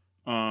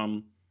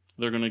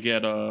 They're going to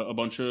get a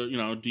bunch of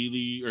D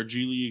League or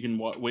G League and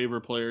waiver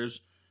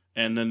players.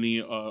 And then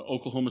the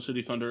Oklahoma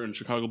City Thunder and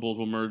Chicago Bulls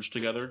will merge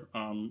together.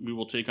 We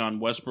will take on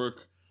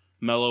Westbrook,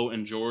 Melo,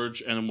 and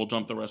George, and then we'll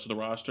dump the rest of the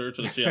roster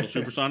to the Seattle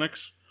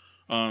SuperSonics.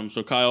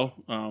 So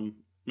Kyle,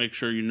 make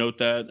sure you note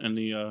that in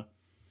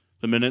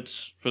the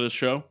minutes for this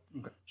show.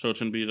 Okay. So it's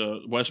going to be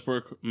the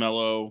Westbrook,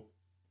 Melo,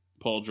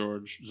 Paul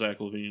George, Zach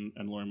LaVine,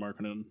 and Lauri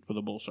Markkanen for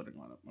the Bulls starting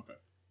lineup. Okay.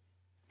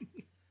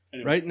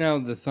 Anyway. Right now,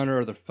 the Thunder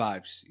are the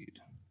 5 seed.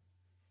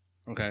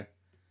 Okay.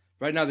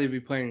 Right now, they'd be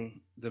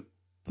playing the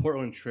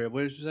Portland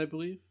Trailblazers, I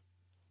believe.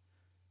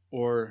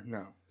 Or,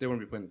 no, they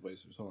wouldn't be playing the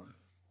Blazers. Hold on.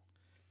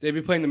 They'd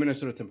be playing the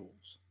Minnesota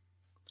Timberwolves.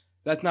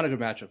 That's not a good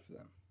matchup for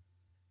them.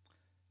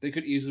 They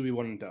could easily be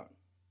one and done.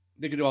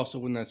 They could also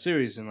win that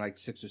series in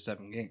 6 or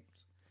 7 games.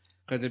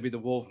 Because they'd be the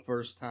Wolves'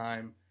 first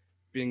time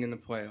being in the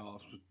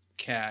playoffs with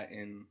Cat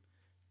and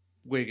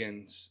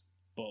Wiggins,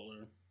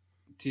 Butler.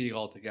 Teague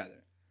all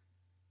together.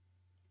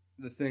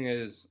 The thing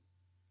is,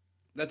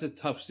 that's a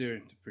tough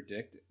series to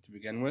predict to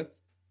begin with.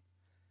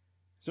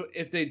 So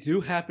if they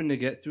do happen to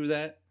get through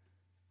that,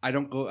 I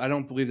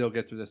don't believe they'll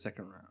get through the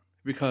second round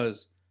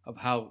because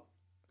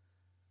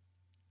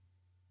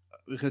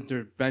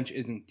their bench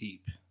isn't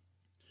deep.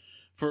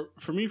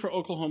 For me, for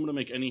Oklahoma to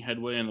make any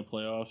headway in the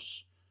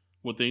playoffs,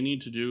 what they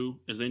need to do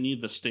is they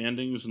need the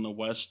standings in the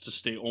West to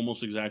stay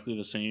almost exactly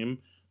the same.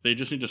 They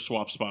just need to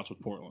swap spots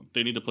with Portland.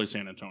 They need to play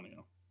San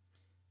Antonio.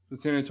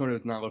 But San Antonio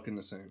is not looking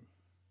the same.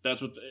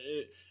 That's what.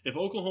 If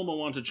Oklahoma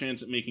wants a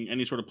chance at making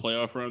any sort of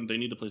playoff run, they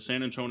need to play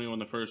San Antonio in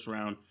the first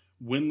round,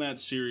 win that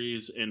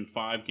series in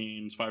 5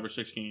 or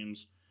 6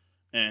 games,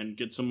 and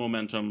get some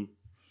momentum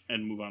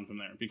and move on from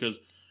there. Because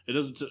it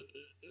doesn't.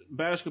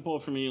 Basketball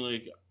for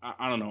me,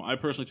 I don't know. I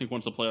personally think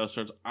once the playoff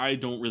starts, I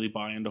don't really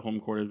buy into home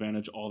court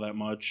advantage all that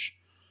much.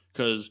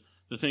 Because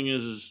the thing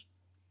is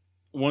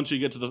once you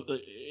get to the,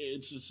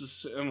 it's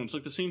just, I don't know. It's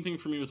like the same thing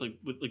for me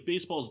with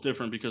baseball is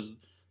different because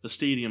the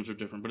stadiums are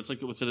different. But it's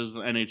like with it as the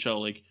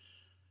NHL,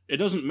 it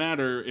doesn't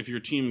matter if your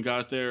team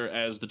got there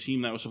as the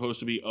team that was supposed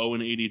to be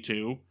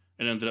 0-82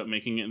 and ended up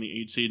making it in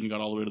the 8 seed and got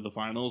all the way to the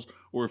finals,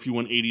 or if you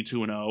went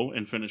 82-0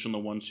 and finished in the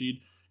 1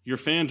 seed, your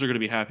fans are going to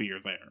be happy you're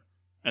there.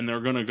 And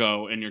they're going to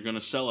go, and you're going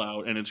to sell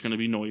out, and it's going to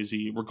be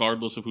noisy,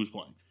 regardless of who's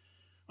playing.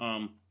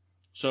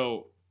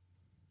 So,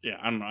 yeah,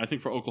 I don't know. I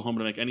think for Oklahoma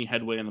to make any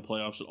headway in the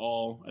playoffs at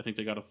all, I think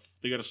they got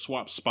to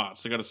swap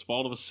spots. They got to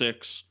fall to the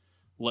 6,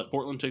 let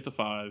Portland take the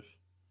 5,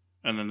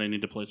 and then they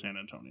need to play San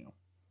Antonio.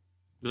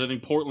 Because I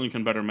think Portland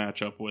can better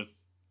match up with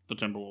the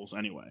Timberwolves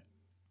anyway.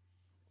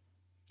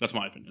 That's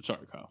my opinion.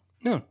 Sorry, Kyle.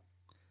 No,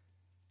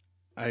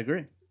 I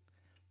agree.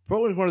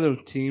 Portland's one of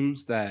those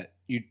teams that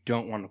you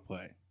don't want to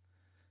play.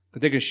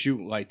 But they can shoot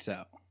lights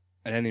out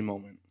at any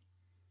moment.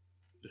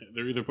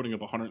 They're either putting up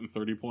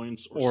 130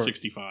 points or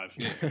 65.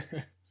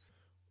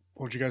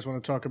 Well, do you guys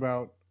want to talk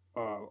about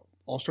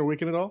All-Star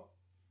Weekend at all?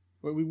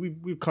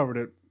 We've covered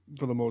it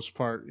for the most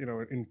part,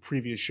 in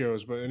previous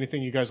shows. But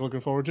anything you guys are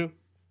looking forward to?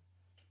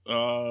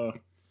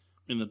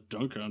 In the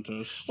dunk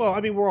contest. Well,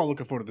 I mean, we're all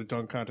looking forward to the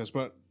dunk contest,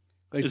 but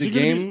Like is the it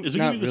gonna game, be, is it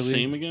not going to be the really.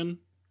 same again?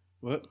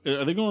 What?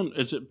 Are they going?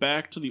 Is it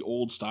back to the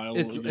old style?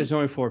 It's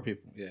only 4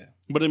 people. Yeah.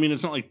 But I mean,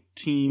 it's not like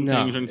team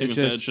No, things or anything it's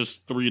like that. just- It's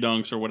just 3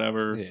 dunks or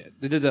whatever. Yeah.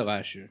 They did that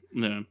last year.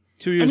 Yeah.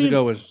 2 years mean-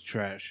 ago was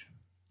trash.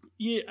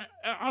 Yeah,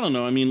 I don't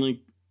know. I mean, like,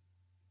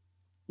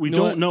 we You know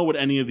don't what? know what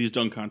any of these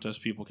dunk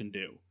contest people can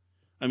do.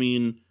 I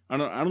mean, I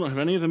don't know. Have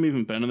any of them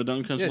even been in the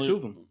dunk contest? Yeah, 2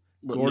 of them.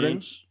 What, Gordon?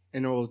 Nance?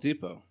 And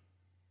Oladipo.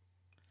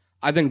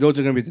 I think those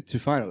are going to be the 2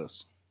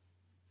 finalists.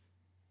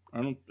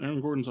 Aaron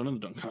Gordon's not in the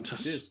dunk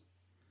contest. It is.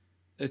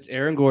 It's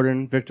Aaron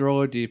Gordon, Victor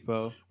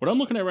Oladipo. What I'm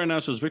looking at right now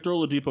says Victor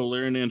Oladipo,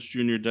 Larry Nance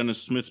Jr.,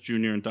 Dennis Smith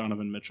Jr., and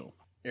Donovan Mitchell.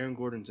 Aaron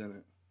Gordon's in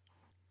it.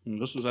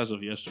 And this was as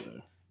of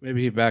yesterday.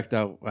 Maybe he backed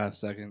out last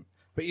second.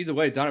 But either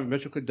way, Donovan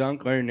Mitchell could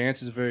dunk. Larry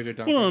Nance is a very good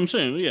dunker. Well, I'm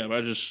saying, yeah,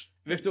 but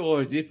Victor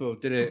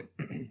Oladipo did it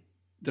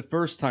the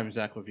first time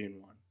Zach LaVine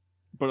won.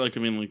 but like,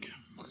 I mean, like,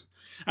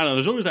 I don't know.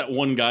 There's always that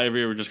one guy every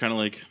year who just kind of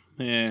like,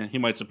 he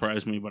might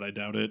surprise me, but I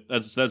doubt it.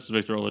 That's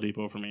Victor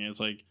Oladipo for me. It's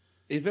like,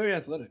 He's very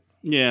athletic.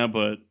 yeah,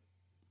 but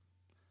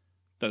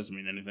that doesn't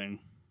mean anything.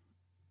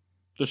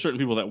 There's certain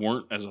people that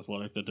weren't as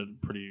athletic that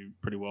did pretty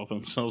well for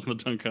themselves in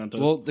the dunk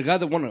contest. Well, the guy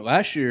that won it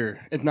last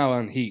year is now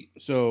on Heat.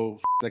 So,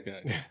 that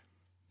guy.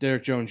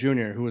 Derek Jones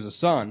Jr., who was a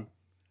son,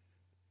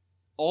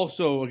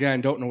 also, again,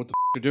 don't know what the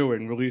to do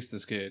and release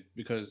this kid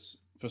because,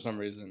 for some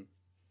reason.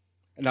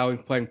 And now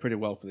he's playing pretty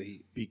well for the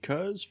Heat.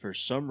 Because for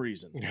some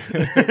reason.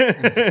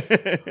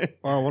 I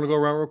want to go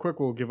around real quick.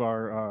 We'll give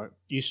our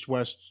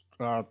East-West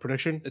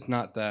prediction. It's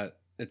not that.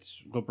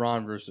 It's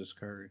LeBron versus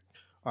Curry.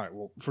 All right,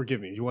 well,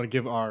 forgive me. You want to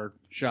give our...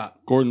 Shot.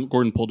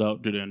 Gordon pulled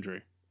out due to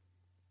injury.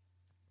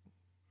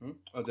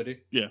 Oh, did he?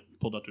 Yeah,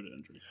 pulled out due to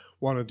injury.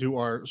 Want to do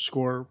our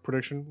score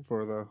prediction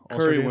for the All-Star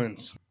Curry game?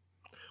 wins.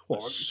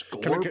 Well,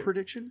 Score can I get-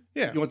 prediction?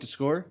 Yeah, You want the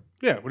score?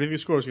 yeah. What do you think the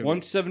score is going to be?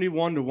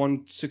 171 to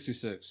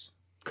 166.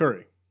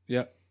 Curry.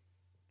 Yep.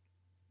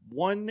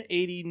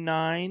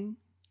 189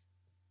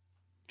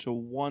 to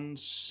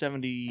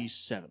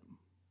 177.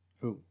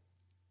 Who?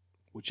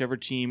 Whichever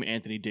team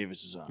Anthony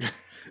Davis is on.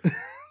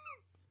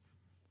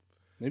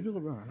 Maybe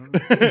LeBron.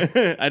 I don't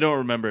know. I don't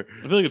remember.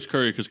 I feel like it's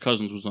Curry because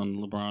Cousins was on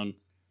LeBron.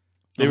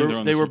 They I think were they're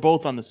on they the were same-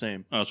 both on the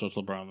same. Oh, so it's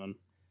LeBron then.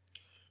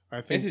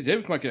 I think... Anthony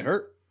Davis might get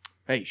hurt.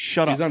 Hey,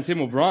 shut He's up. on Team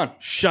LeBron.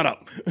 Shut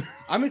up.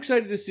 I'm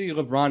excited to see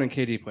LeBron and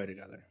KD play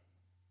together.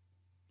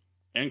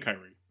 And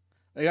Kyrie.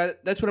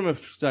 That's what I'm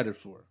excited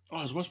for.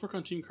 Oh, is Westbrook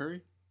on Team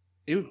Curry?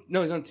 He's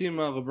on Team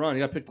LeBron. He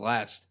got picked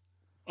last.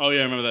 Oh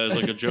yeah, I remember that as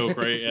like a joke,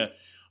 right? Yeah.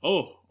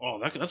 Oh,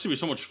 that's gonna be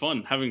so much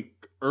fun having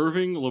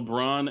Irving,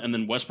 LeBron, and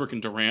then Westbrook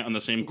and Durant on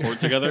the same court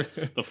together.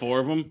 The 4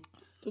 of them.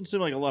 Doesn't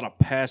seem like a lot of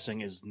passing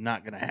is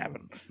not going to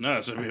happen. No,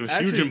 it's a huge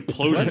Actually,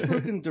 implosion.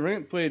 Westbrook and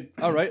Durant played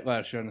all right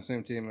last year on the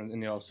same team in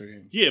the All-Star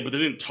game. Yeah, but they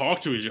didn't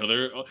talk to each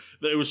other.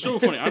 It was so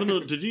funny. I don't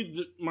know.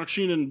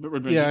 Marcin and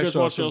Redman, Yeah, did I you guys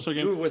saw watch the some. All-Star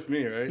You were game? with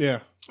me, right?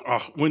 Yeah.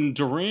 When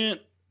Durant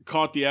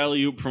caught the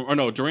alley-oop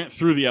Durant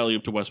threw the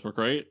alley-oop to Westbrook,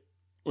 right?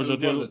 Or was it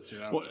the One other? of the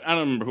two, Well, I don't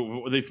remember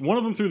who. One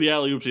of them threw the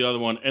alley-oop to the other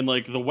one, and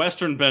like the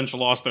Western bench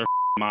lost their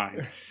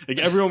mind. Like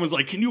everyone was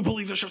like, "Can you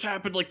believe this just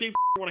happened? Like they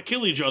want to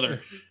kill each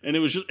other." And it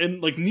was just,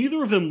 and like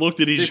neither of them looked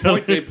at each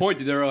other. They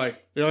pointed. They were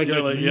like, You're like,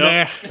 They're like, nah.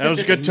 yep. That was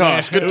a good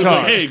toss. It Good was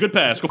toss. like, hey, good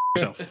pass. Go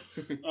yourself.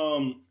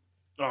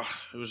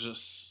 It was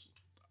just.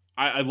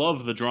 I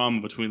love the drama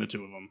between the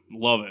two of them.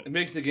 Love it it.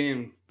 makes the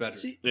game better.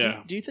 See,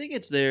 Yeah. do you think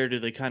it's there? Or do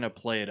they kind of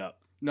play it up?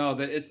 No,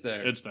 it's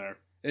there. It's there.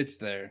 It's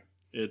there.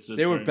 It's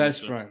They were very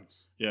best much there.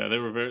 friends. Yeah, they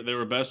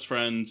were best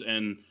friends,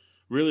 and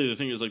really the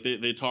thing is like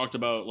they talked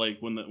about like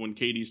when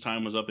KD's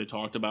time was up, they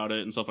talked about it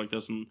and stuff like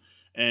this,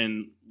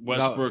 and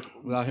Westbrook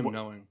Without him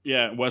knowing.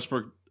 Yeah,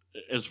 Westbrook.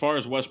 As far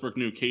as Westbrook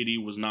knew,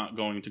 KD was not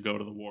going to go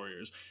to the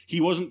Warriors.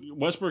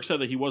 Westbrook said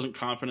that he wasn't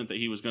confident that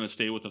he was going to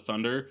stay with the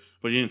Thunder,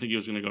 but he didn't think he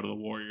was going to go to the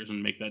Warriors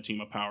and make that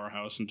team a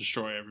powerhouse and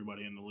destroy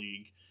everybody in the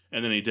league.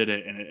 And then he did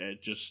it, and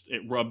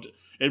it rubbed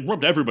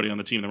everybody on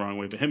the team the wrong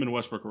way. But him and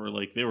Westbrook were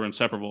like they were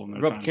inseparable in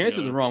their Rubbed time Cantor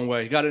together. the wrong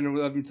way. He got in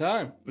 11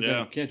 time. But Yeah.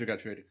 then Cantor got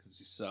traded because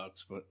he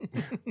sucks. But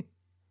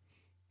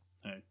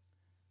Hey,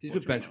 He's a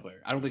good bench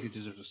player. I don't think he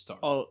deserves a start.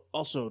 Oh,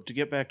 also, to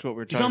get back to what we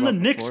were He's talking on the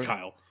about Knicks, before,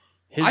 Kyle.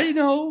 I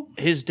know.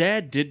 his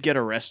dad did get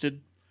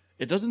arrested.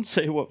 It doesn't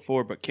say what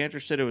for, but Cantor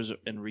said it was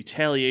in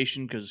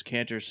retaliation because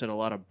Cantor said a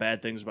lot of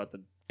bad things about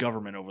the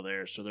government over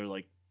there, so they're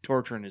like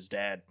torturing his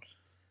dad.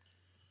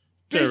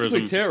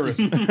 Basically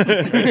terrorism.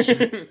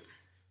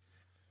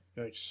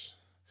 Yikes.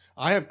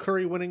 I have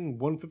Curry winning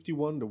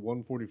 151 to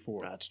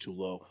 144. That's too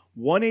low.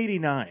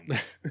 189.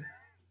 A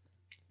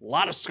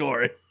lot of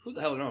scoring. Who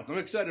the hell knows? I'm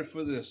excited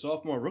for the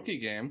sophomore rookie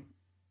game.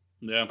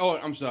 Yeah. Oh,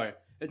 I'm sorry.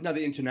 It's not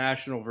the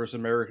international versus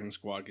American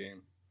squad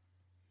game.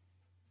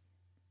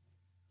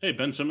 Hey,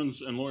 Ben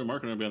Simmons and Laurie Markkinen are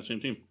going to be on the same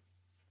team.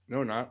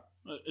 No, not.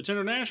 It's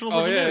international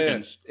Oh, versus yeah,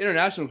 Americans. yeah.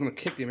 International's going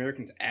to kick the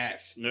Americans'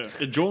 ass. Yeah.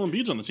 Joel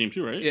Embiid's on the team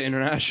too, right? Yeah,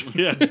 international.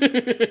 Yeah.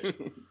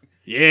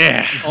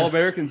 Yeah. All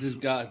Americans has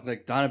got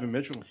like Donovan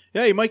Mitchell.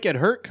 Yeah, you might get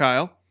hurt,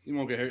 Kyle. He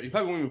won't get hurt. He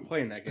probably won't even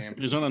play in that game.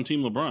 He's not on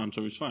Team LeBron,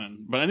 so he's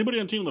fine. But anybody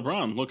on Team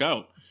LeBron, look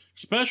out.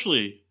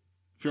 Especially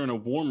if you're in a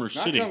warmer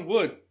Knock city. on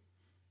wood.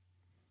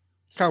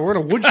 Kyle, we're in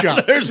a wood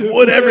shop. There's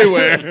wood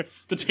everywhere.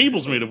 The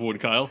table's made of wood,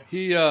 Kyle.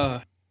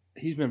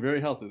 He's been very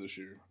healthy this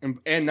year,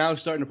 and now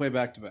starting to play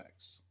back to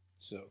backs.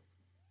 So,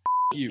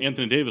 you.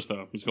 Anthony Davis,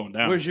 though, he's going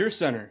down. Where's your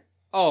center?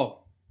 Oh,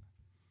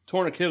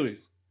 torn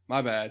Achilles.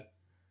 My bad.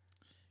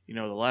 You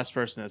know, the last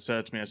person that said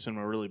it to me, I sent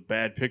him a really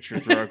bad picture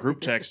through our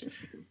group text.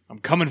 I'm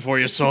coming for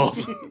you,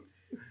 Souls.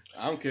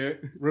 I don't care.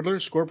 Riddler,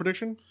 score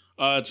prediction?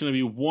 It's going to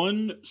be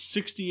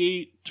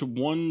 168 to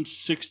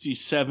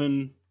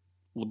 167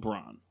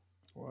 LeBron.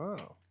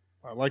 Wow.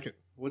 I like it.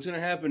 What's going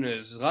to happen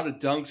is a lot of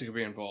dunks are going to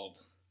be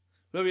involved.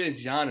 Maybe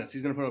it's Giannis.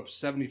 He's going to put up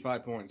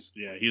 75 points.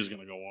 Yeah, he's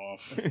going to go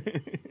off.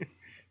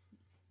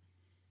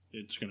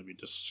 It's going to be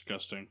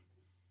disgusting.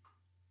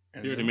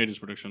 And He already made his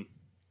prediction.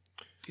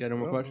 You got no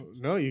more questions?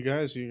 No, you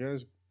guys You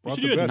brought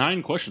said the you had best.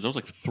 9 questions. I was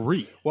like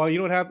 3. Well, you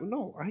know what happened?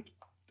 No,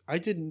 I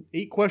did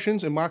 8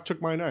 questions and Mock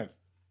took my 9th.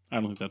 I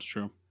don't think that's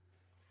true.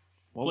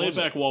 What Play it was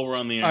back while we're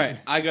on the air. All right,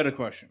 I got a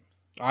question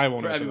I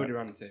won't for answer everybody that.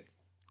 around the table.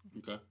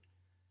 Okay.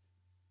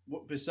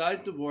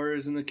 Besides the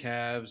Warriors and the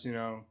Cavs,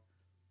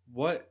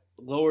 what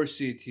lower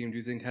seed team do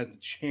you think has the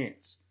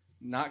chance?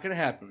 Not going to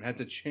happen. Has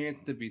the chance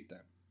to beat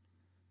them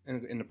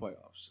in the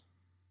playoffs?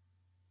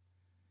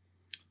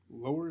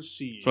 Lower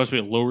seed. So it has to be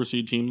a lower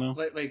seed team, though?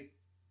 Like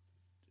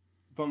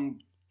from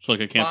So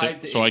like I can't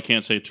 5 to say. So 8. I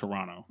can't say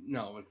Toronto.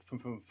 no, like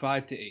from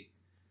 5 to 8.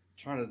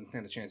 Toronto doesn't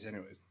stand a chance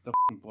anyways. They'll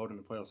blow it in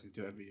the playoffs like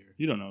they do every year.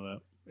 You don't know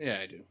that. Yeah,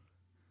 I do.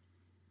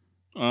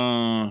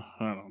 I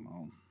don't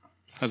know.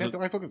 I have to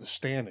look at the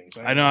standings.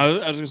 I know.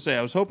 I was going to say,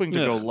 I was hoping to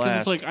Yeah, go 'cause last.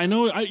 It's like I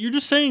know you're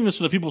just saying this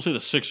so that people say the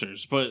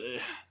Sixers, but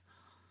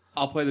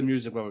I'll play the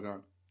music while we're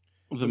gone.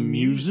 the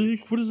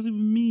music. What does it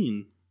even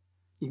mean?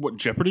 What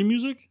Jeopardy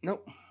music?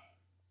 Nope.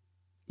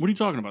 What are you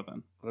talking about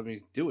then? Let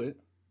me do it.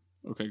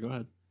 Okay, go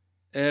ahead.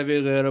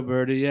 Every little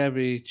birdie,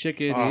 every Oh,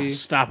 chickadee.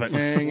 stop it.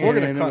 hanging We're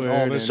gonna in cut the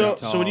all word this in So,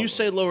 the so when you tall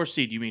say word. lower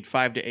seed, you mean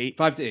 5 to 8?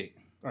 5 to 8.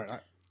 All right.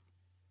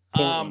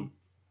 Portland.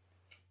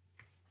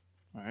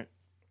 All right.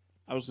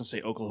 I was going to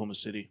say Oklahoma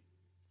City.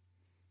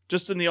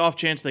 Just in the off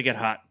chance they get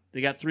hot.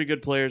 They got 3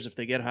 good players. If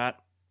they get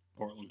hot,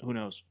 Portland. who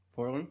knows?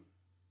 Portland?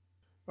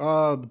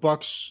 The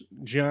Bucks,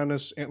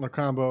 Giannis, Antler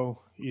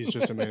combo. He's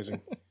just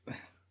amazing.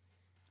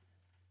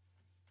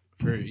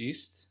 For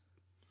East?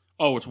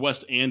 Oh, it's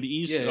West and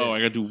East. Yeah, Oh, yeah. I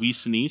got to do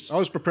West and East. I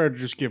was prepared to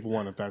just give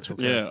one if that's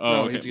okay. Yeah. No, Oh,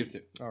 you have to okay. give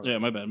 2. All right. Yeah,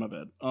 my bad. My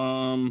bad.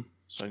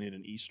 So I need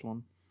an East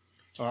one.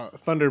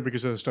 Thunder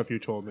because of the stuff you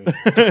told me.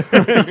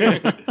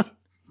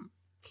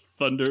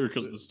 Thunder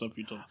because of the stuff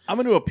you told. I'm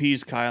going to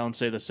appease Kyle and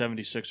say the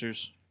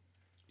 76ers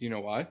You know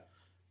why?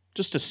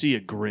 just to see a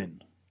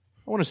grin.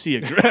 I want to see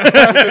a grin.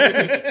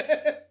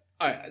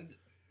 All right.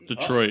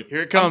 Detroit.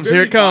 Here it I'm comes. very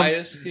Here it comes.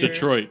 biased here.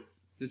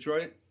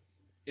 Detroit,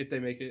 if they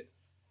make it.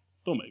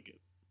 They'll make it.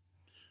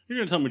 You're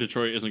gonna tell me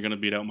Detroit isn't gonna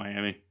beat out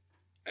Miami?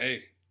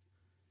 Hey,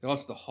 they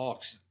lost to the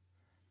Hawks.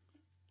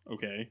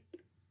 Okay.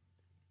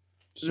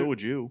 So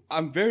would you.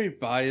 I'm very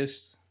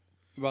biased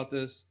about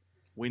this,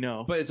 We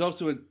know. but it's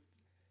also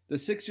the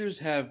Sixers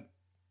have,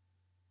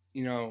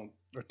 A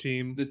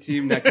team. the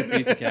team that can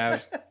beat the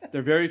Cavs.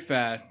 They're very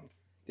fast.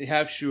 They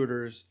have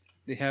shooters.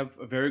 They have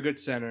a very good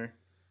center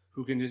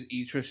who can just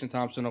eat Tristan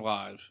Thompson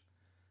alive.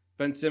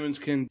 Ben Simmons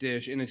can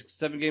dish. In a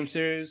 7-game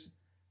series,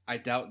 I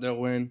doubt they'll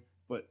win,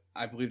 but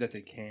I believe that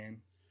they can.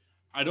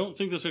 I don't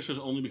think the Sixers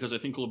only because I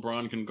think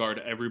LeBron can guard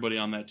everybody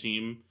on that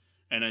team,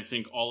 and I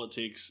think all it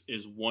takes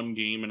is one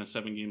game in a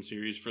 7-game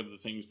series for the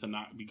things to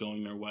not be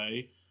going their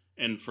way,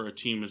 and for a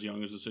team as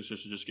young as the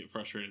Sixers to just get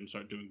frustrated and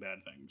start doing bad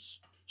things.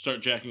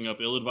 Start jacking up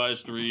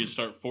ill-advised threes,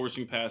 start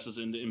forcing passes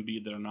into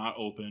Embiid that are not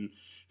open.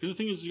 Because the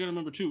thing is, you got to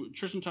remember, too,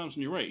 Tristan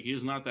Thompson, you're right, he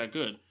is not that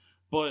good.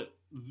 But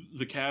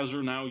the Cavs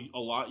are now a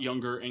lot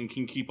younger and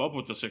can keep up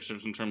with the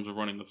Sixers in terms of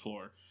running the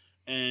floor.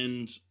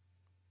 And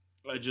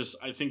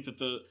I think that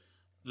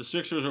the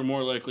Sixers are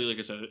more likely, like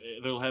I said,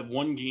 they'll have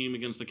one game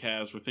against the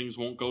Cavs where things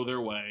won't go their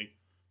way.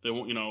 They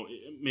won't,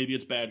 maybe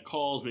it's bad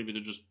calls, maybe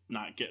they're just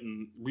not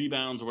getting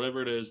rebounds or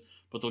whatever it is,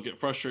 but they'll get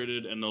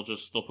frustrated and they'll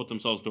put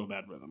themselves into a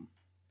bad rhythm.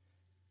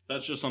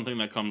 That's just something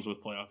that comes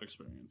with playoff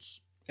experience.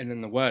 And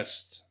in the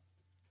West,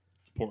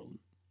 Portland.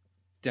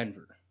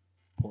 Denver.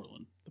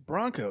 Portland. The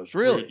Broncos,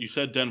 really? You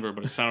said Denver,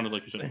 but it sounded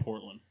like you said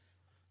Portland.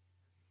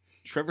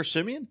 Trevor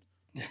Siemian?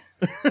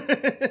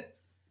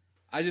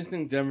 I just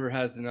think Denver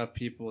has enough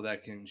people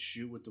that can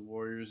shoot with the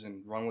Warriors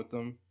and run with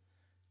them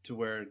to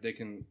where they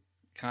can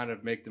kind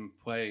of make them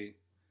play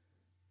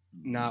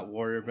not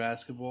Warrior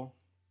basketball,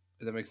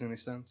 if that makes any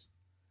sense.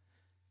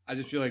 I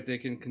just feel like they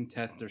can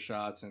contest their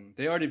shots, and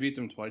they already beat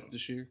them twice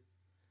this year.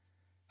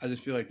 I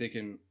just feel like they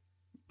can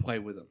play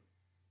with them.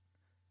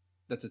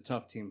 That's a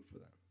tough team for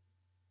them.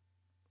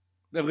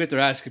 They'll get their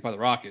ass kicked by the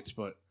Rockets,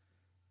 but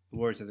the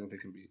Warriors I think they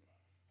can beat.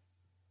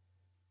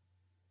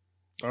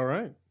 All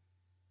right.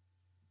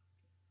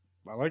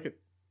 I like it.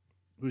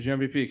 Who's your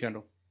MVP,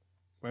 Kendall?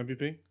 My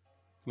MVP?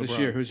 This LeBron.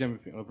 year, who's your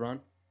MVP? LeBron?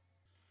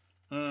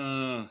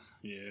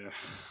 Yeah,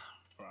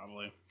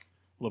 probably.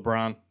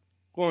 LeBron.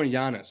 Going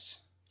Giannis.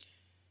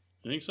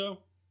 You think so?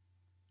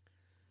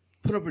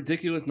 Put up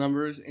ridiculous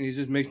numbers, and he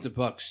just makes the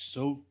Bucks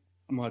so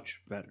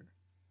much better.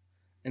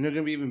 And they're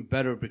going to be even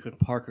better because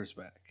Parker's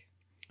back.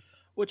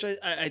 Which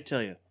I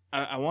tell you,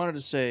 I wanted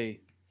to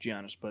say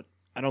Giannis, but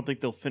I don't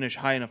think they'll finish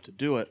high enough to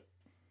do it.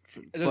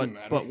 It doesn't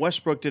matter. But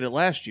Westbrook did it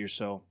last year,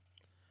 so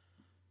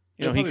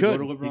he They'll could. probably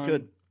go to He LeBron,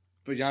 could.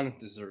 But Giannis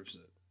deserves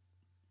it.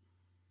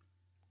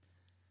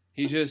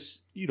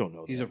 You don't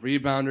know. He's that. a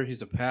rebounder.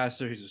 He's a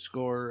passer. He's a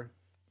scorer.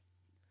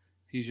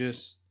 He's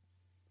just,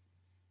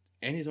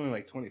 and he's only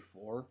like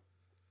 24.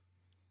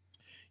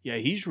 Yeah,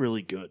 he's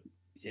really good.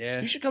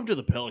 Yeah, He should come to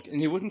the Pelicans.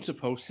 and he wasn't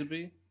supposed to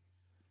be.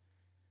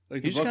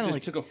 Like the He's Bucks kinda just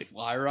like- took a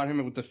flyer on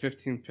him with the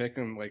 15th pick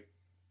in like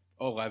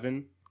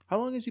 11, How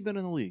long has he been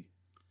in the league?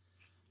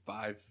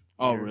 5.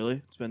 Oh, years.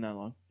 really? It's been that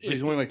long. But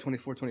he's only like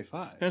 24,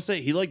 25. I'm gonna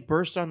say he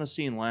burst on the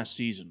scene last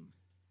season.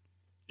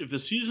 If the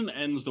season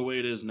ends the way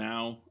it is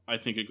now, I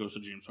think it goes to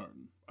James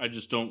Harden. I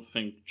just don't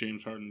think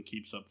James Harden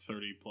keeps up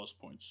 30-plus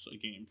points a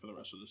game for the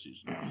rest of the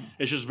season.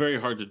 It's just very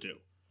hard to do.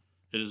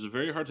 It is a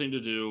very hard thing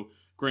to do.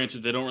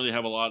 Granted, they don't really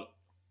have a lot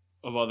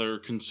of other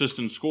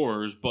consistent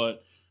scorers,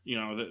 but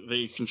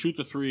they can shoot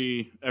the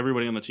three.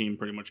 Everybody on the team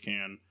pretty much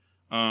can.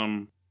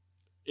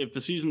 If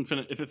the season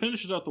if it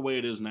finishes out the way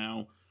it is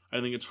now, I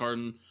think it's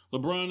Harden.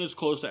 LeBron is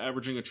close to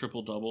averaging a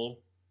triple-double,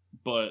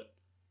 but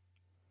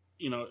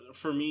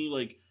for me,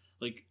 like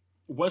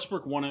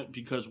Westbrook won it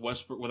because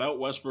without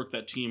Westbrook,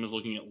 that team is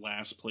looking at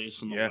last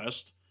place in the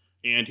West,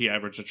 and he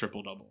averaged a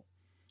triple-double.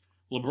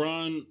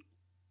 LeBron,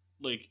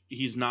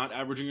 he's not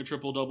averaging a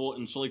triple-double,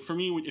 and so for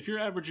me, if you're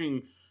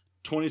averaging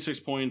 26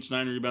 points,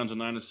 9 rebounds, and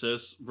 9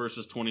 assists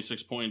versus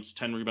 26 points,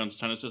 10 rebounds,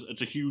 10 assists,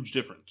 it's a huge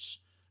difference.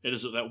 It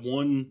is that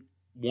one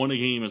a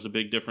game is a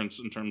big difference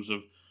in terms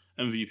of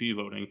MVP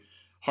voting.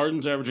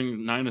 Harden's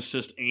averaging 9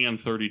 assists and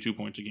 32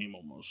 points a game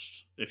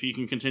almost. If he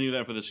can continue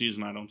that for the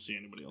season, I don't see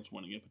anybody else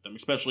winning it but them,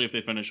 especially if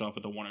they finish off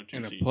at the 1 or 2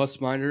 And a seed.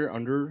 plus minor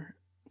under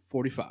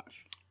 45.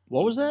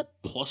 What was that?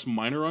 Plus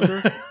minor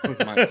under? Plus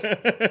minus.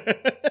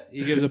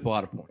 He gives up a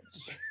lot of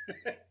points.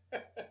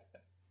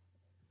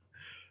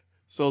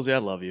 Solzy, I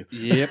love you.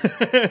 Yep.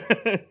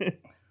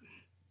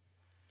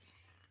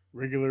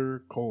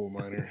 Regular coal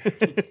miner.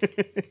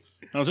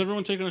 Now, has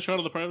everyone taken a shot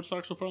of the private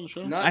stock so far on the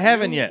show? Not I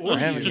haven't you yet. or I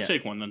haven't you. just yet.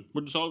 take one then.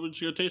 We're just going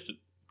to taste it.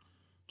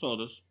 That's all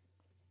it is.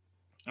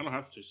 I don't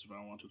have to taste it if I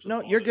don't want to. 'cause I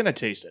No, bought you're it. gonna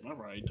taste it. All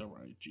right.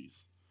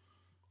 Jeez.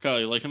 Kyle,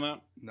 you liking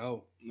that?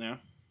 No. Yeah.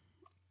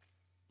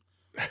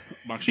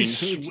 He's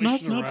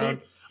swishing around.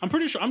 bad. I'm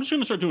pretty sure. I'm just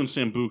going to start doing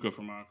Sambuca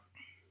for Mock.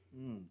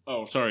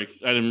 Oh, sorry.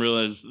 I didn't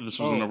realize this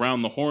was an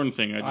around the horn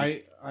thing.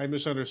 I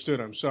misunderstood.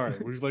 I'm sorry.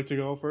 Would you like to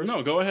go first?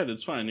 No, go ahead.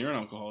 It's fine. You're an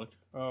alcoholic.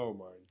 Oh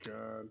my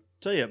god.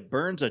 Tell you, it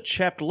burns a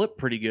chapped lip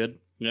pretty good.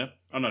 Yeah,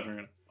 I'm not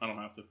drinking it. I don't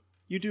have to.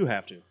 You do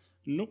have to.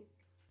 Nope.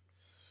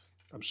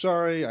 I'm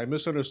sorry. I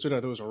misunderstood. I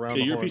thought it was around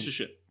Okay, the you're a horn. piece of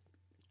shit.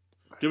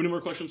 Do you have any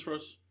more questions for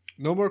us?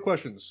 No more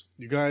questions.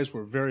 You guys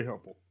were very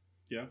helpful.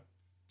 Yeah.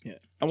 Yeah.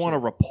 I want a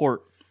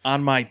report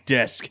on my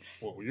desk.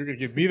 Well, you're going to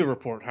give me the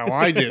report how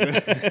I did.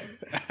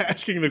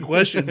 Asking the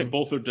questions.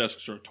 Both their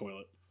desks are a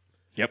toilet.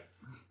 Yep.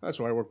 That's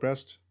why I work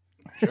best.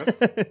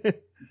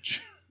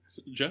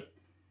 Jeff?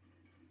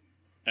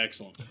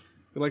 Excellent.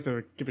 I'd like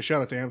to give a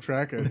shout out to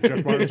Amtrak and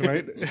Jeff Martin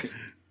tonight.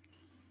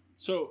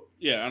 So,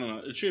 yeah, I don't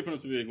know. It's shaping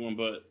up to be a big one,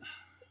 but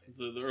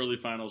the early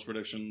finals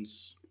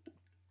predictions.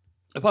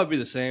 It'll probably be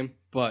the same,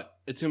 but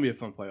it's going to be a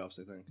fun playoffs,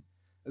 I think.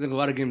 I think a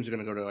lot of games are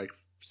going to go to like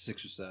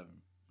 6 or 7.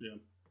 Yeah.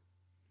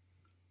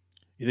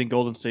 You think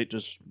Golden State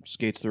just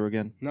skates through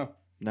again? No.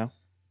 No?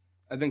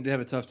 I think they have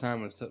a tough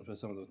time with some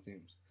of those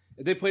teams.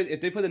 If they play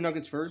the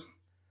Nuggets first,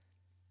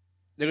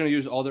 they're going to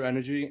use all their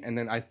energy, and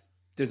then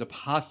there's a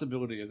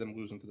possibility of them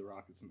losing to the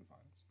Rockets in the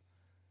finals.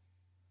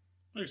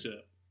 I can see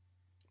that.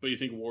 But you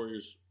think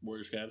Warriors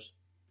Cavs?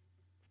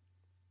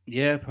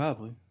 Yeah,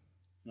 probably.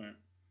 All right.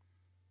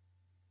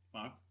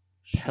 Mock?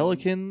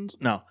 Pelicans?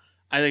 No.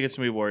 I think it's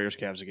going to be Warriors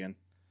Cavs again.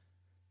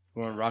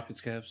 You want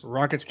Rockets, Cavs?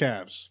 Rockets,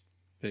 Cavs.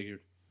 Figured.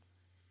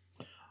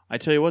 I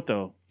tell you what,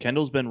 though.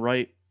 Kendall's been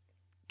right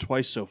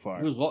twice so far.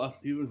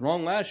 He was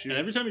wrong last year. And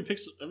every time he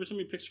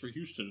picks for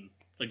Houston,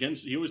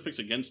 against. He always picks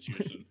against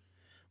Houston.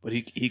 But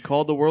he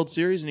called the World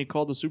Series and he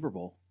called the Super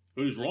Bowl.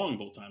 But he was wrong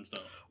both times, though.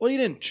 Well, he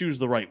didn't choose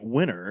the right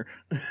winner.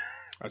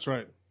 That's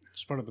right.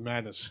 It's part of the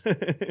madness.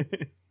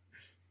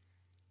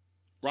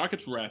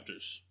 Rockets,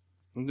 Raptors.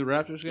 Think the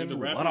Raptors Yeah, game? the A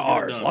Raptors lot of get it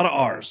R's. done. A lot of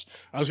R's.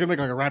 I was gonna make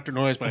like a raptor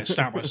noise, but I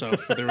stopped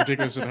myself for the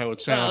ridiculous of how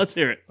it sounds. Let's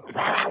hear it.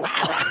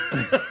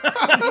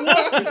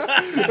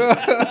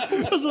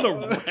 Was it a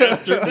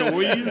raptor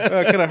noise?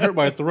 Kind of hurt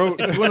my throat.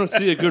 If you want to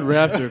see a good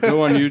Raptor,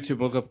 go on YouTube.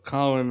 Look up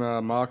Colin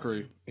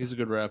Mockery. He's a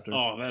good Raptor.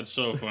 Oh, that's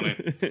so funny.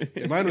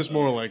 Mine was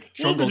more like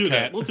We'll have to Jungle do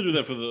Cat. that. We'll have to do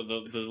that for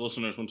the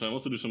listeners one time. We'll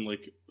have to do some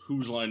like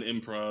Who's Line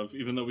improv,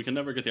 even though we can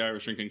never get the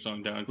Irish drinking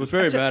song down. We're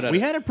very bad at We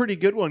it. had a pretty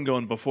good one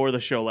going before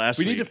the show last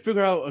We week. need to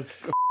figure out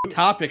a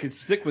topic and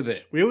stick with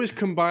it. We always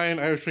combine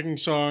Irish drinking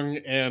song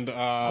and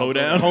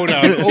Hoedown?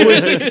 Hoedown.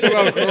 Always think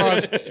somehow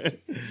cross.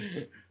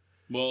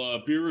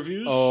 Well, beer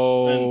reviews and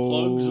Oh,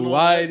 plugs and all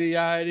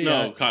whitey.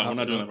 No, Kyle, we're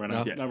not doing that right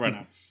now. No. Not right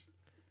now.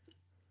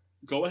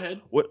 Go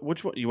ahead.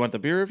 Which one? You want the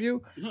beer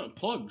review? No,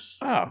 plugs.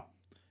 Oh.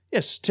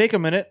 Yes, take a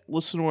minute,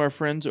 listen to our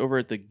friends over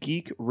at the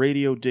Geek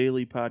Radio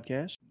Daily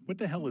podcast. What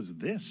the hell is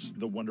this,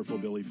 the wonderful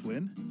Billy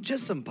Flynn?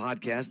 Just some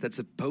podcast that's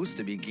supposed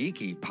to be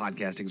geeky.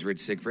 Podcasting's Rich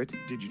Siegfried.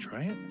 Did you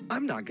try it?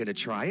 I'm not going to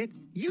try it.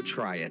 You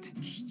try it.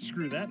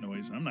 Screw that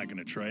noise. I'm not going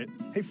to try it.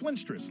 Hey,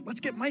 Flintstress, let's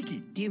get Mikey.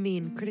 Do you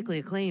mean critically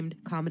acclaimed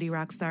comedy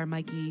rock star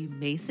Mikey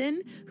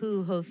Mason,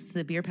 who hosts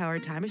the Beer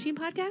Powered Time Machine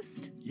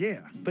podcast? Yeah.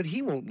 But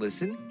he won't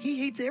listen. He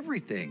hates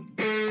everything.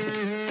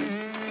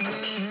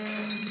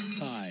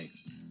 Hi,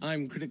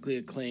 I'm critically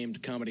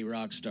acclaimed comedy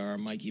rock star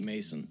Mikey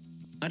Mason.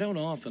 I don't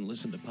often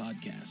listen to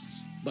podcasts,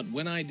 but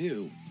when I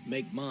do,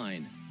 make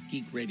mine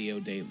Geek Radio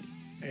Daily.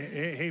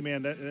 Hey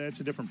man, that's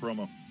a different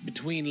promo.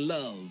 Between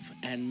love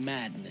and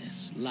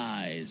madness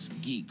lies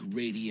Geek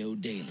Radio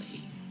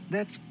Daily.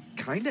 That's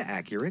kinda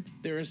accurate.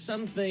 There are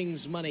some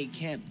things money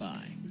can't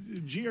buy.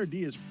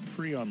 GRD is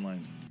free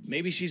online.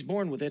 Maybe she's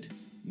born with it.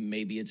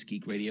 Maybe it's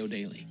Geek Radio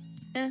Daily.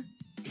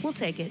 We'll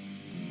take it.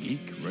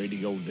 Geek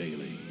Radio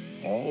Daily.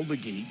 All the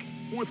geek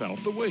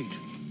without the wait.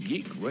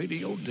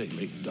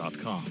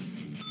 GeekRadioDaily.com.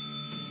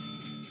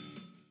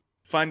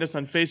 Find us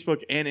on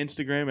Facebook and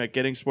Instagram at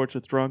Getting Sports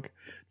with Drunk.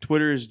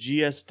 Twitter is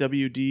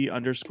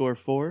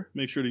GSWD_4.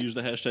 Make sure to use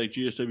the hashtag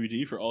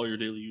GSWD for all your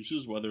daily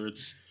uses, whether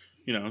it's,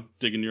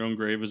 digging your own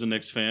grave as a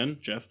Knicks fan,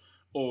 Jeff,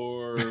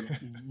 or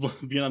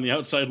being on the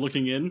outside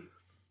looking in.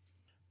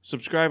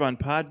 Subscribe on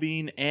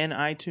Podbean and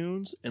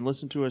iTunes, and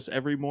listen to us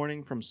every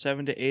morning from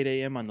 7 to 8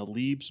 a.m. on the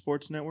Leeb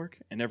Sports Network,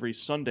 and every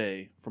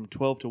Sunday from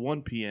 12 to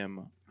 1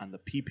 p.m. on the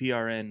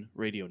PPRN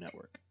Radio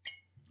Network.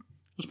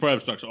 This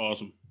private stock's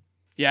awesome.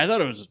 Yeah, I thought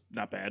it was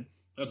not bad.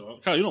 That's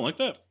awesome. Kyle, you don't like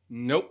that?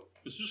 Nope.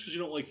 Is it just because you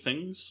don't like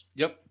things?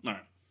 Yep. All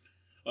right.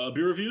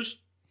 Beer reviews?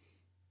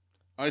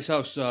 Ice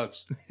House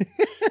sucks.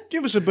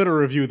 Give us a better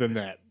review than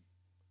that.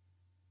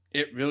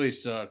 It really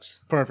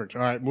sucks. Perfect.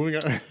 All right, moving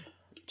on.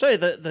 Tell you,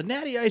 the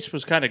Natty Ice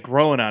was kind of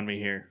growing on me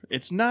here.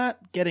 It's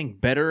not getting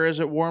better as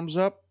it warms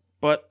up,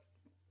 but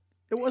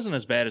it wasn't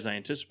as bad as I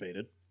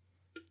anticipated.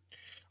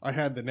 I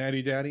had the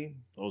Natty Daddy,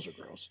 Those are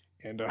gross.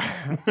 and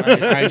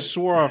I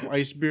swore off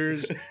ice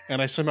beers,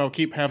 and I somehow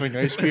keep having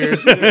ice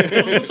beers.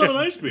 It's not an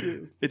ice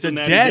beer. It's a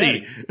Natty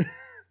daddy.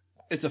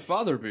 It's a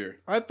father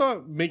beer. I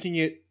thought making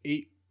it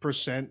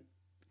 8%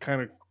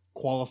 kind of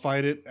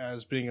qualified it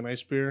as being an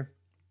ice beer.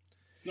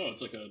 No,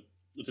 it's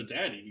a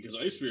daddy because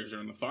ice beers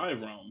are in the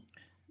 5 realm.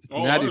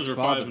 All Natty ours are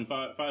father. 5 and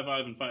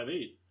 5.5 and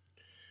 5.8.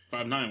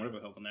 5.9, whatever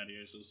the hell the Natty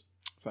Ice is.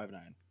 5'9".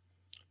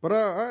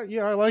 But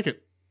yeah, I like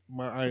it.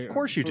 Of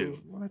course you do.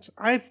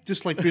 I've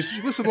just like this. Did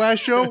you listen to the last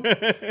show?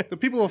 The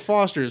people of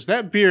Foster's,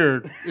 that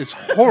beer is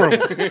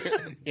horrible.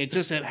 It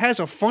has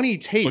a funny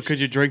taste. But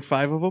could you drink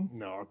 5 of them?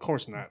 No, of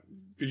course not.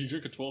 Could you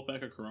drink a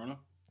 12-pack of Corona?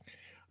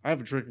 I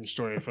have a drinking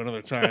story for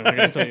another time I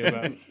gotta tell you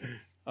about.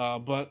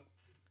 But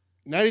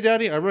Natty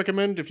Daddy, I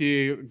recommend if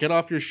you get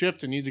off your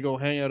shift and need to go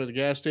hang out at a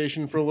gas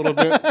station for a little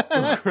bit,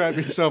 grab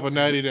yourself a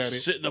Natty Daddy.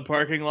 Sit in the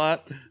parking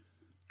lot.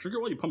 Drink it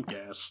while you pump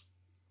gas.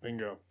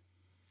 Bingo.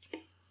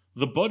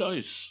 The Bud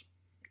Ice.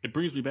 It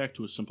brings me back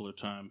to a simpler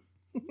time.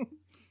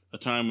 A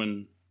time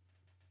when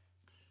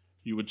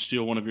you would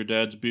steal one of your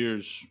dad's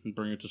beers and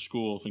bring it to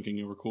school thinking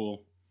you were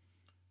cool.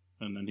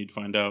 And then he'd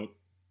find out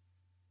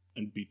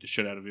and beat the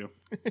shit out of you.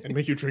 And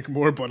make you drink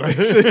more Bud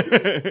Ice.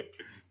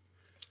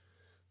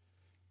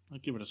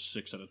 I'd give it a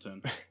 6 out of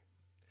 10.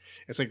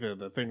 It's like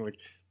the thing, like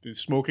the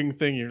smoking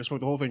thing. You're gonna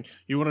smoke the whole thing.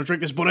 You want to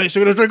drink this Bud Ice?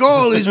 You're gonna drink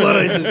all these Bud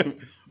Ices.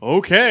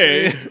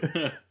 Okay.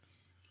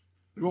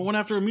 You want one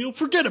after a meal?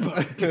 Forget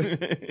about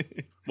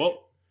it.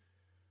 Well,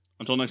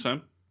 until next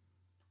time.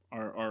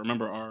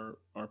 Remember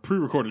our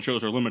pre-recorded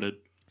shows are limited.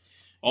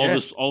 All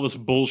this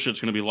bullshit's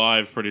going to be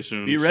live pretty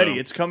soon. Be ready. so-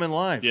 It's coming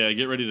live. Yeah,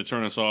 get ready to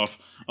turn us off.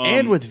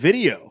 And with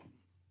video.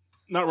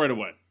 not right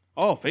away.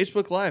 Oh,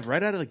 Facebook Live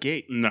right out of the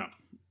gate. No.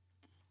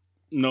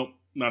 Nope,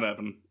 not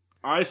happening.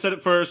 I said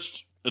it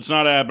first. It's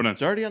not happening.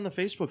 It's already on the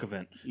Facebook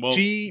event. Well,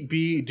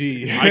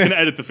 GBD. I can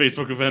edit the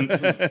Facebook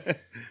event.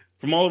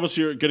 From all of us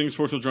here at Getting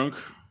Sports with Drunk,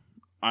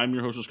 I'm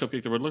your hostess,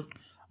 Cupcake the Riddler.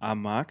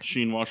 I'm Mock.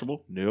 Sheen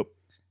Washable. Nope.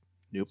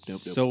 Nope.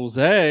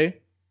 Solzay.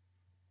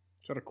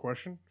 Is that a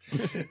question?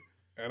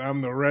 And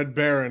I'm the Red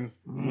Baron.